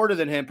 inches shorter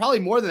than him, probably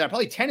more than that,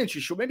 probably 10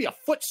 inches short, maybe a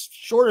foot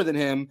shorter than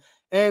him.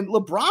 And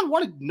LeBron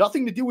wanted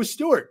nothing to do with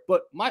Stewart.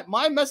 But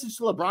my message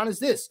to LeBron is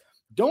this: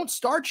 don't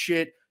start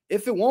shit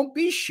if it won't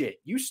be shit.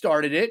 You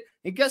started it,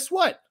 and guess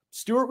what?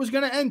 Stewart was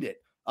going to end it.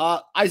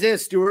 Isaiah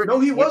Stewart. No,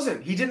 he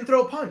wasn't. He didn't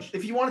throw a punch.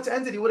 If he wanted to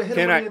end it, he would have hit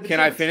him. Can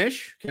I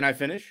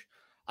finish?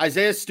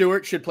 Isaiah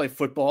Stewart should play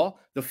football.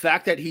 The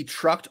fact that he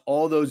trucked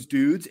all those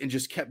dudes and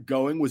just kept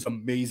going was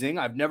amazing.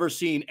 I've never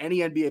seen any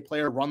NBA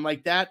player run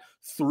like that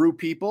through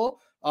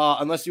people,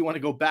 unless you want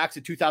to go back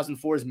to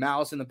 2004's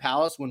Malice in the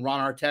Palace when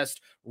Ron Artest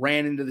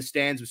ran into the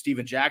stands with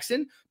Steven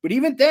Jackson. But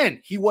even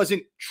then, he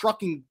wasn't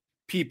trucking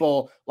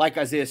people like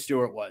Isaiah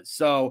Stewart was.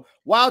 So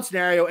wild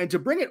scenario. And to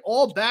bring it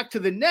all back to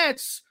the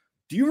Nets,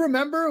 do you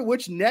remember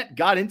which net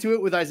got into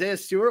it with Isaiah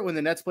Stewart when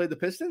the Nets played the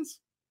Pistons?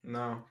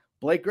 No.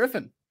 Blake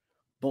Griffin.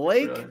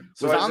 Blake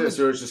So was on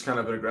Stewart's just kind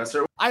of an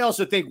aggressor. I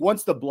also think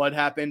once the blood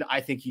happened,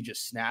 I think he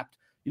just snapped.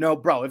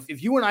 Bro,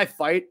 if you and I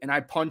fight and I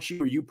punch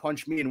you or you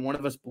punch me and one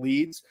of us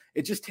bleeds,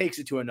 it just takes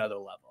it to another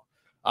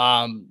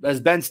level.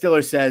 As Ben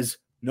Stiller says,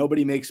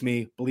 nobody makes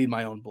me bleed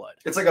my own blood.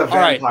 It's like a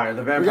vampire. Right.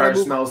 The vampire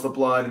smells the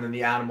blood and then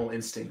the animal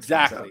instinct.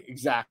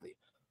 Exactly.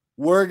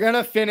 We're going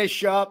to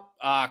finish up.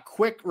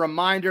 Quick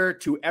reminder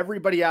to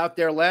everybody out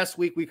there. Last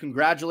week, we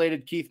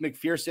congratulated Keith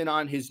McPherson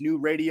on his new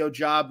radio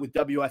job with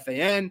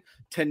WFAN.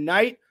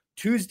 Tonight,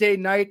 Tuesday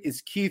night,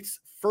 is Keith's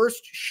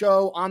first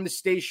show on the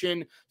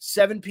station,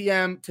 7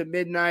 p.m. to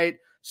midnight.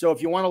 So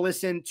if you want to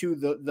listen to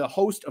the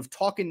host of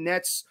Talkin'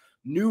 Nets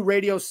new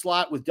radio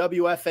slot with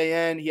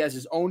WFAN, he has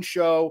his own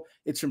show.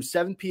 It's from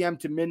 7 p.m.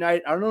 to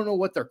midnight. I don't know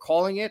what they're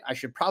calling it. I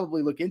should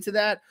probably look into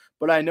that.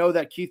 But I know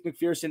that Keith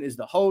McPherson is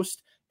the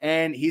host,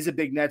 and he's a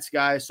big Nets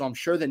guy. So I'm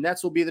sure the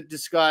Nets will be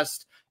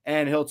discussed,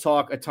 and he'll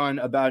talk a ton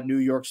about New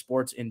York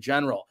sports in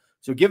general.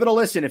 So give it a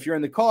listen. If you're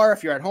in the car,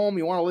 if you're at home,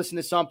 you want to listen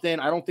to something.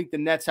 I don't think the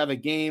Nets have a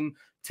game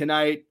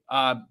tonight.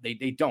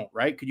 They don't,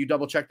 right? Could you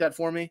double check that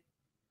for me?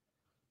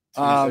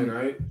 Tuesday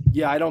night?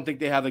 Yeah, I don't think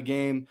they have a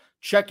game.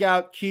 Check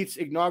out Keith's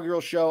inaugural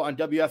show on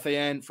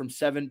WFAN from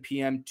 7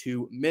 p.m.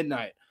 to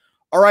midnight.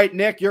 All right,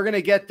 Nick, you're going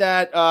to get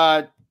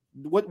that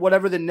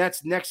whatever the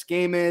Nets' next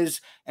game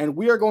is, and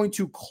we are going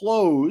to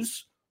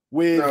close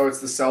with. No,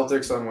 it's the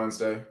Celtics on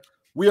Wednesday.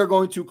 We are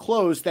going to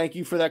close. Thank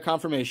you for that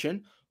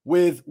confirmation.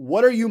 With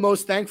what are you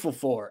most thankful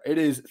for? It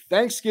is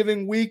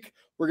Thanksgiving week.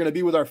 We're going to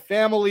be with our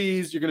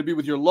families. You're going to be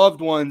with your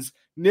loved ones.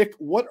 Nick,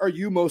 what are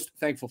you most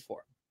thankful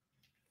for?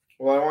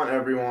 Well, I want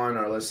everyone,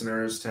 our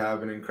listeners, to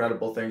have an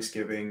incredible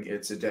Thanksgiving.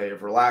 It's a day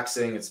of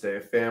relaxing. It's a day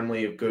of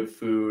family, of good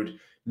food,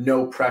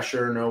 no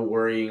pressure, no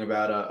worrying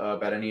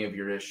about any of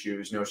your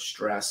issues, no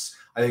stress.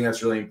 I think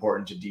that's really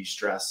important to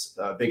de-stress.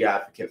 Big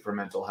advocate for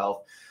mental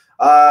health.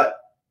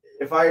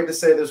 If I had to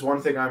say there's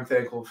one thing I'm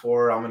thankful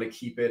for, I'm going to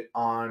keep it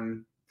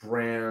on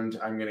brand.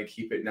 I'm going to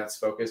keep it Nets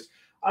focused.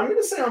 I'm going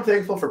to say I'm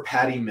thankful for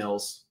Patty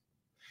Mills.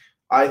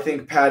 I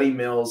think Patty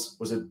Mills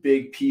was a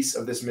big piece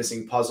of this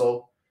missing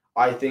puzzle.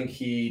 I think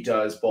he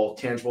does both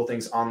tangible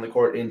things on the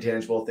court,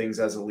 intangible things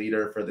as a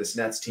leader for this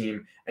Nets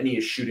team, and he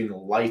is shooting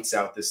lights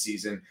out this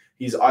season.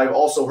 I've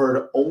also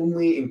heard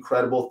only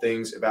incredible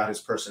things about his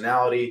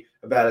personality,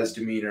 about his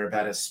demeanor,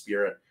 about his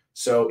spirit.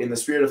 So in the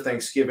spirit of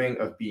Thanksgiving,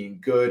 of being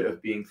good,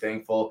 of being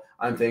thankful,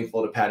 I'm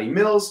thankful to Patty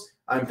Mills.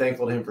 I'm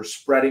thankful to him for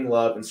spreading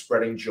love and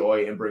spreading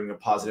joy and bringing a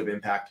positive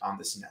impact on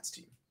this Nets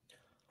team.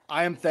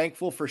 I am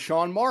thankful for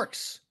Sean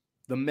Marks,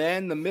 the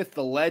man, the myth,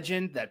 the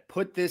legend that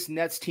put this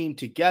Nets team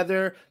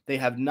together. They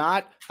have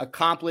not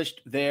accomplished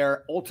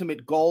their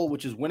ultimate goal,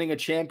 which is winning a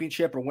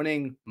championship or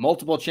winning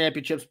multiple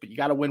championships, but you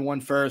got to win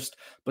one first.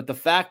 But the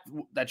fact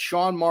that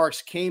Sean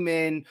Marks came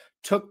in,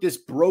 took this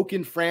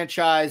broken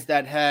franchise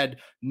that had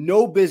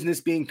no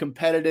business being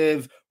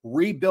competitive,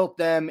 rebuilt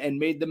them, and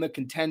made them a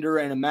contender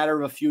in a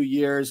matter of a few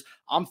years.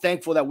 I'm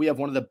thankful that we have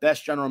one of the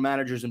best general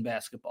managers in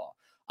basketball.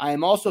 I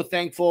am also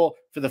thankful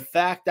for the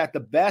fact that the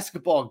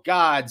basketball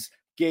gods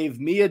gave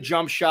me a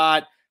jump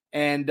shot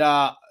and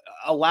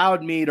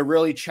allowed me to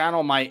really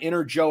channel my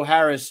inner Joe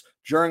Harris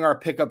during our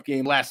pickup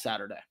game last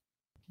Saturday.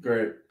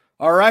 Great.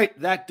 All right,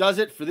 that does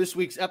it for this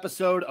week's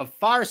episode of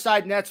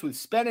Fireside Nets with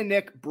Spen and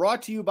Nick,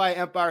 brought to you by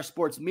Empire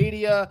Sports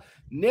Media.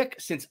 Nick,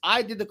 since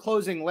I did the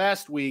closing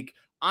last week,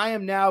 I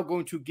am now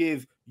going to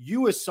give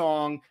you a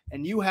song,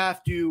 and you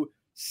have to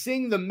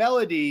sing the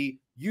melody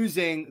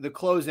using the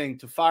closing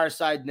to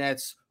Fireside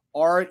Nets.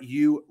 Are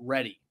you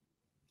ready?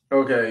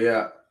 Okay,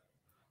 yeah.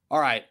 All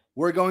right,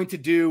 we're going to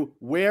do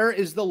Where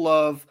is the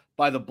Love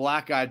by the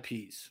Black Eyed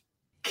Peas.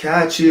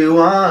 Catch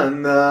you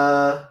on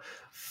the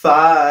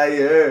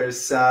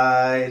fireside.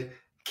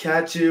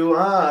 Catch you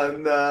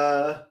on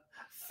the